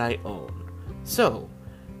ones that I own. So,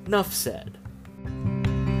 enough said.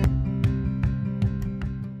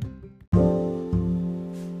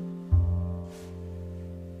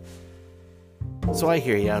 So I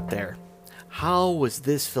hear you out there. How was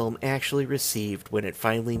this film actually received when it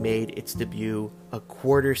finally made its debut a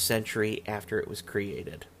quarter century after it was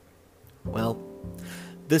created? Well,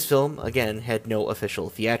 this film, again, had no official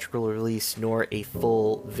theatrical release nor a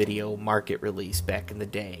full video market release back in the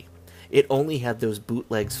day. It only had those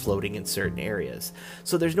bootlegs floating in certain areas,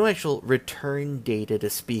 so there's no actual return data to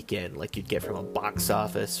speak in like you'd get from a box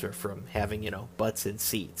office or from having, butts in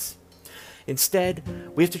seats. Instead,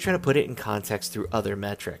 we have to try to put it in context through other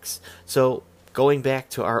metrics. So, going back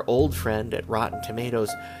to our old friend at Rotten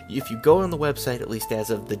Tomatoes, if you go on the website, at least as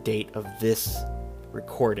of the date of this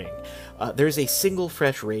recording, there's a single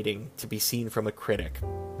fresh rating to be seen from a critic.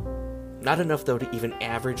 Not enough, though, to even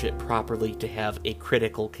average it properly to have a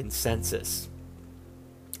critical consensus.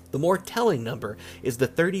 The more telling number is the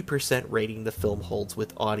 30% rating the film holds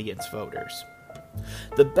with audience voters.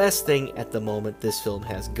 The best thing at the moment this film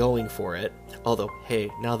has going for it, although,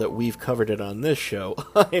 hey, now that we've covered it on this show,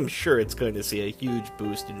 I'm sure it's going to see a huge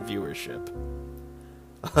boost in viewership.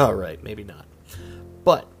 Alright, maybe not.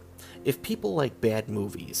 But, if people like bad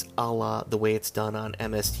movies, a la the way it's done on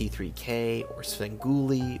MST3K, or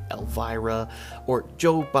Svengoolie, Elvira, or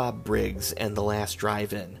Joe Bob Briggs and The Last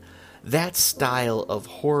Drive-In, that style of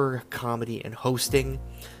horror, comedy, and hosting,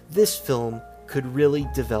 this film could really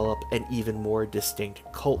develop an even more distinct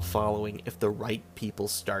cult following if the right people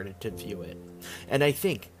started to view it. And I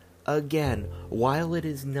think, again, while it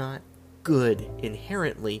is not good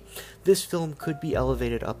inherently, this film could be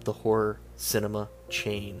elevated up the horror cinema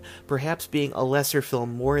chain, perhaps being a lesser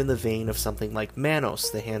film more in the vein of something like Manos,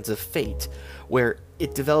 The Hands of Fate, where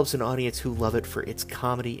it develops an audience who love it for its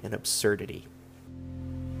comedy and absurdity.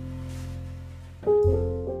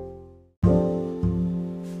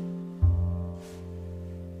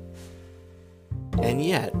 And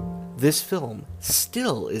yet, this film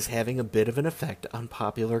still is having a bit of an effect on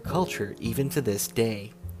popular culture, even to this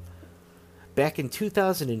day. Back in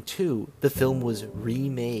 2002, the film was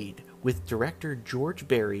remade, with director George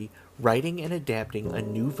Barry writing and adapting a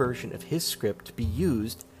new version of his script to be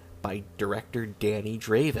used by director Danny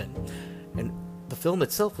Draven. And The film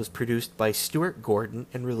itself was produced by Stuart Gordon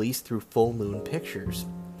and released through Full Moon Pictures.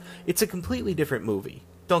 It's a completely different movie,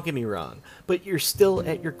 don't get me wrong, but you're still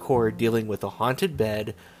at your core dealing with a haunted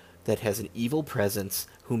bed that has an evil presence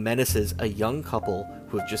who menaces a young couple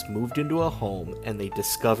who have just moved into a home and they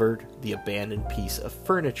discovered the abandoned piece of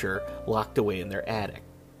furniture locked away in their attic.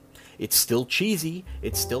 It's still cheesy,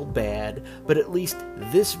 it's still bad, but at least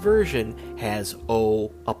this version has,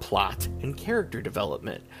 a plot and character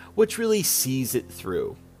development, which really sees it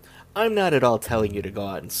through. I'm not at all telling you to go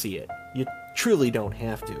out and see it. You truly don't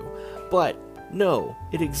have to. But, no,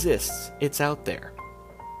 it exists. It's out there.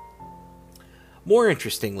 More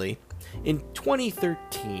interestingly, in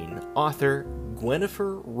 2013, author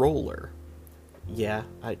Guinevere Roller,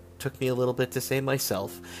 it took me a little bit to say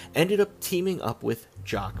myself, ended up teaming up with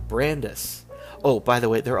Jock Brandis. Oh, by the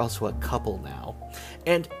way, they're also a couple now.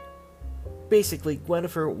 And basically,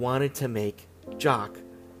 Guinevere wanted to make Jock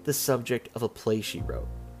the subject of a play she wrote.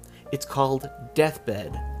 It's called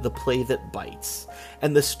Deathbed, the Play That Bites,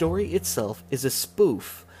 and the story itself is a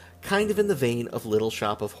spoof, kind of in the vein of Little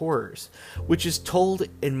Shop of Horrors, which is told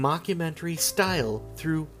in mockumentary style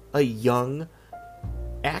through a young,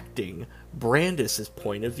 acting Brandis'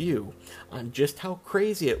 point of view on just how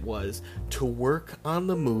crazy it was to work on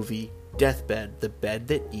the movie Deathbed, the Bed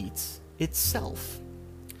That Eats itself.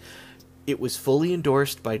 It was fully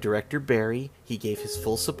endorsed by director Barry. He gave his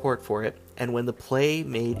full support for it, and when the play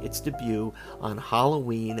made its debut on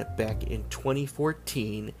Halloween back in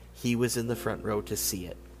 2014, he was in the front row to see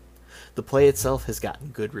it. The play itself has gotten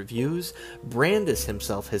good reviews. Brandis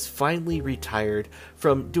himself has finally retired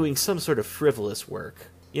from doing some sort of frivolous work.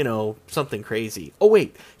 Something crazy. Oh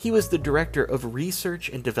wait, he was the director of research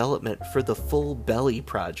and development for the Full Belly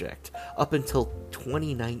project up until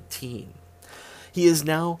 2019. He is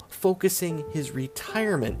now focusing his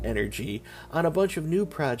retirement energy on a bunch of new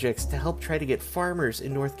projects to help try to get farmers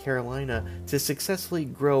in North Carolina to successfully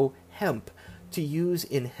grow hemp to use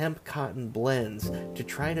in hemp cotton blends to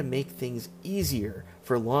try to make things easier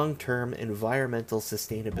for long-term environmental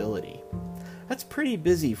sustainability. That's pretty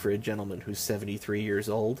busy for a gentleman who's 73 years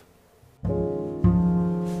old.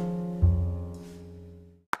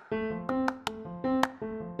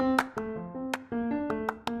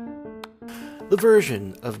 The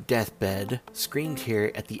version of Deathbed screened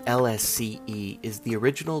here at the LSCE is the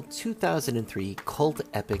original 2003 Cult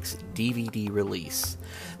Epics DVD release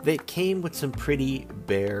that came with some pretty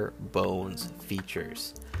bare bones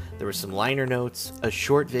features. There were some liner notes, a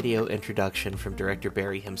short video introduction from director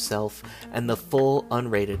Barry himself, and the full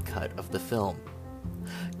unrated cut of the film.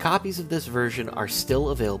 Copies of this version are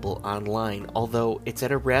still available online, although it's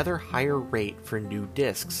at a rather higher rate for new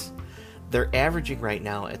discs. They're averaging right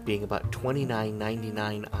now at being about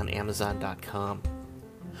 $29.99 on Amazon.com.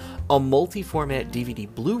 A multi-format DVD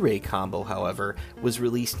Blu-ray combo, however, was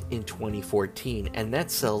released in 2014, and that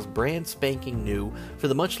sells brand spanking new for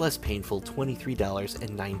the much less painful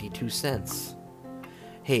 $23.92.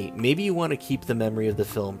 Hey, maybe you want to keep the memory of the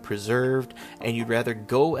film preserved, and you'd rather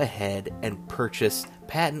go ahead and purchase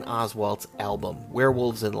Patton Oswalt's album,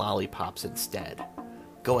 Werewolves and Lollipops, instead.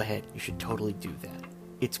 Go ahead, you should totally do that.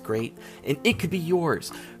 It's great, and it could be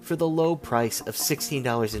yours for the low price of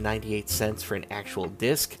 $16.98 for an actual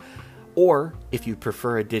disc, or if you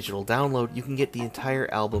prefer a digital download, you can get the entire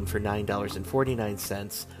album for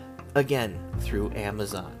 $9.49, again, through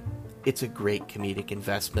Amazon. It's a great comedic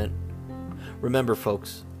investment. Remember,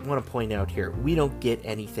 folks, I want to point out here, we don't get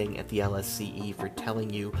anything at the LSCE for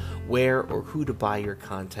telling you where or who to buy your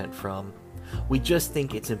content from. We just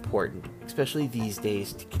think it's important, especially these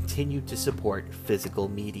days, to continue to support physical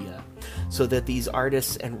media so that these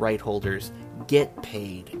artists and right holders get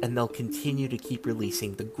paid and they'll continue to keep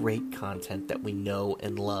releasing the great content that we know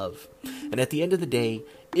and love. And at the end of the day,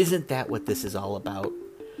 isn't that what this is all about?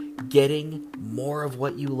 Getting more of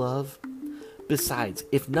what you love? Besides,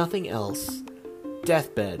 if nothing else,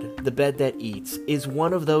 Deathbed, the Bed That Eats, is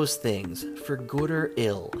one of those things, for good or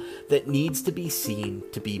ill, that needs to be seen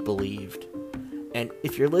to be believed. And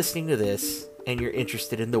if you're listening to this and you're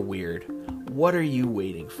interested in the weird, what are you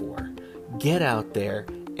waiting for? Get out there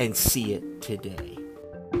and see it today.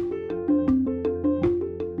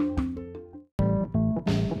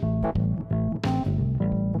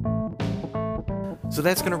 So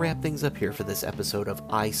that's going to wrap things up here for this episode of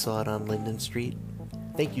I Saw It on Linden Street.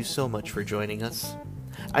 Thank you so much for joining us.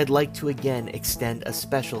 I'd like to again extend a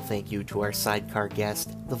special thank you to our sidecar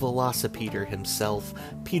guest, the Velocipeter himself,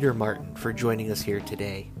 Peter Martin, for joining us here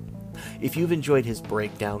today. If you've enjoyed his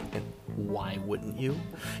breakdown, and why wouldn't you?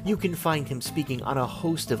 You can find him speaking on a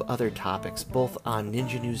host of other topics, both on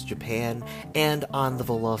Ninja News Japan and on the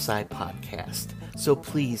Veloci podcast. So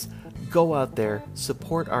please Go out there,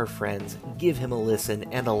 support our friends, give him a listen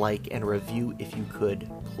and a like and review if you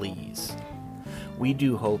could, please. We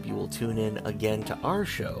do hope you will tune in again to our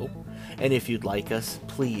show, and if you'd like us,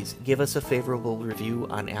 please give us a favorable review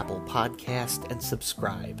on Apple Podcast and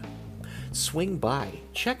subscribe. Swing by,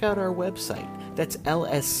 check out our website. That's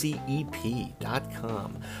lscep.com.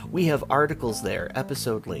 We have articles there,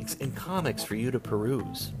 episode links, and comics for you to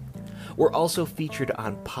peruse. We're also featured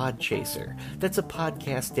on Podchaser. That's a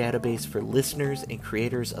podcast database for listeners and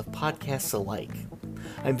creators of podcasts alike.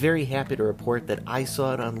 I'm very happy to report that I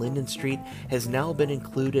Saw It on Linden Street has now been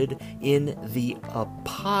included in the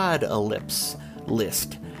Podcalypse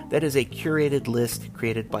list. That is a curated list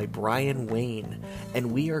created by Brian Wayne,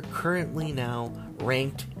 and we are currently now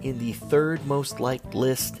ranked in the third most liked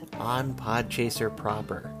list on Podchaser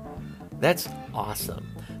proper. That's awesome.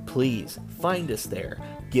 Please find us there.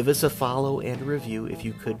 Give us a follow and a review if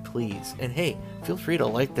you could, please. And hey, feel free to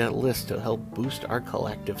like that list to help boost our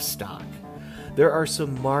collective stock. There are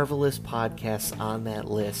some marvelous podcasts on that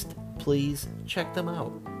list. Please check them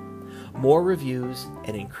out. More reviews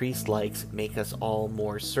and increased likes make us all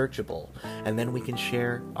more searchable, and then we can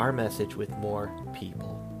share our message with more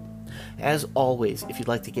people. As always, if you'd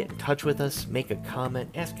like to get in touch with us, make a comment,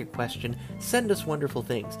 ask a question, send us wonderful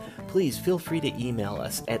things, please feel free to email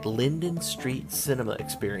us at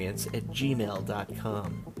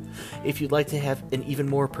lindenstreetcinemaexperience@gmail.com. If you'd like to have an even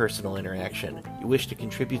more personal interaction, you wish to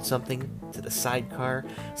contribute something to the sidecar,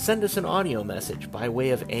 send us an audio message by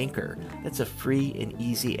way of Anchor. That's a free and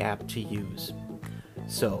easy app to use.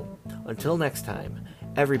 So, until next time,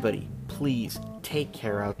 everybody, please take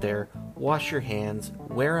care out there, wash your hands,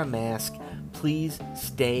 wear a mask, please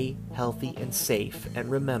stay healthy and safe,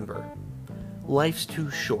 and remember, life's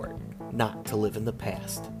too short not to live in the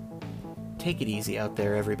past. Take it easy out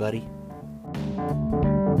there, everybody.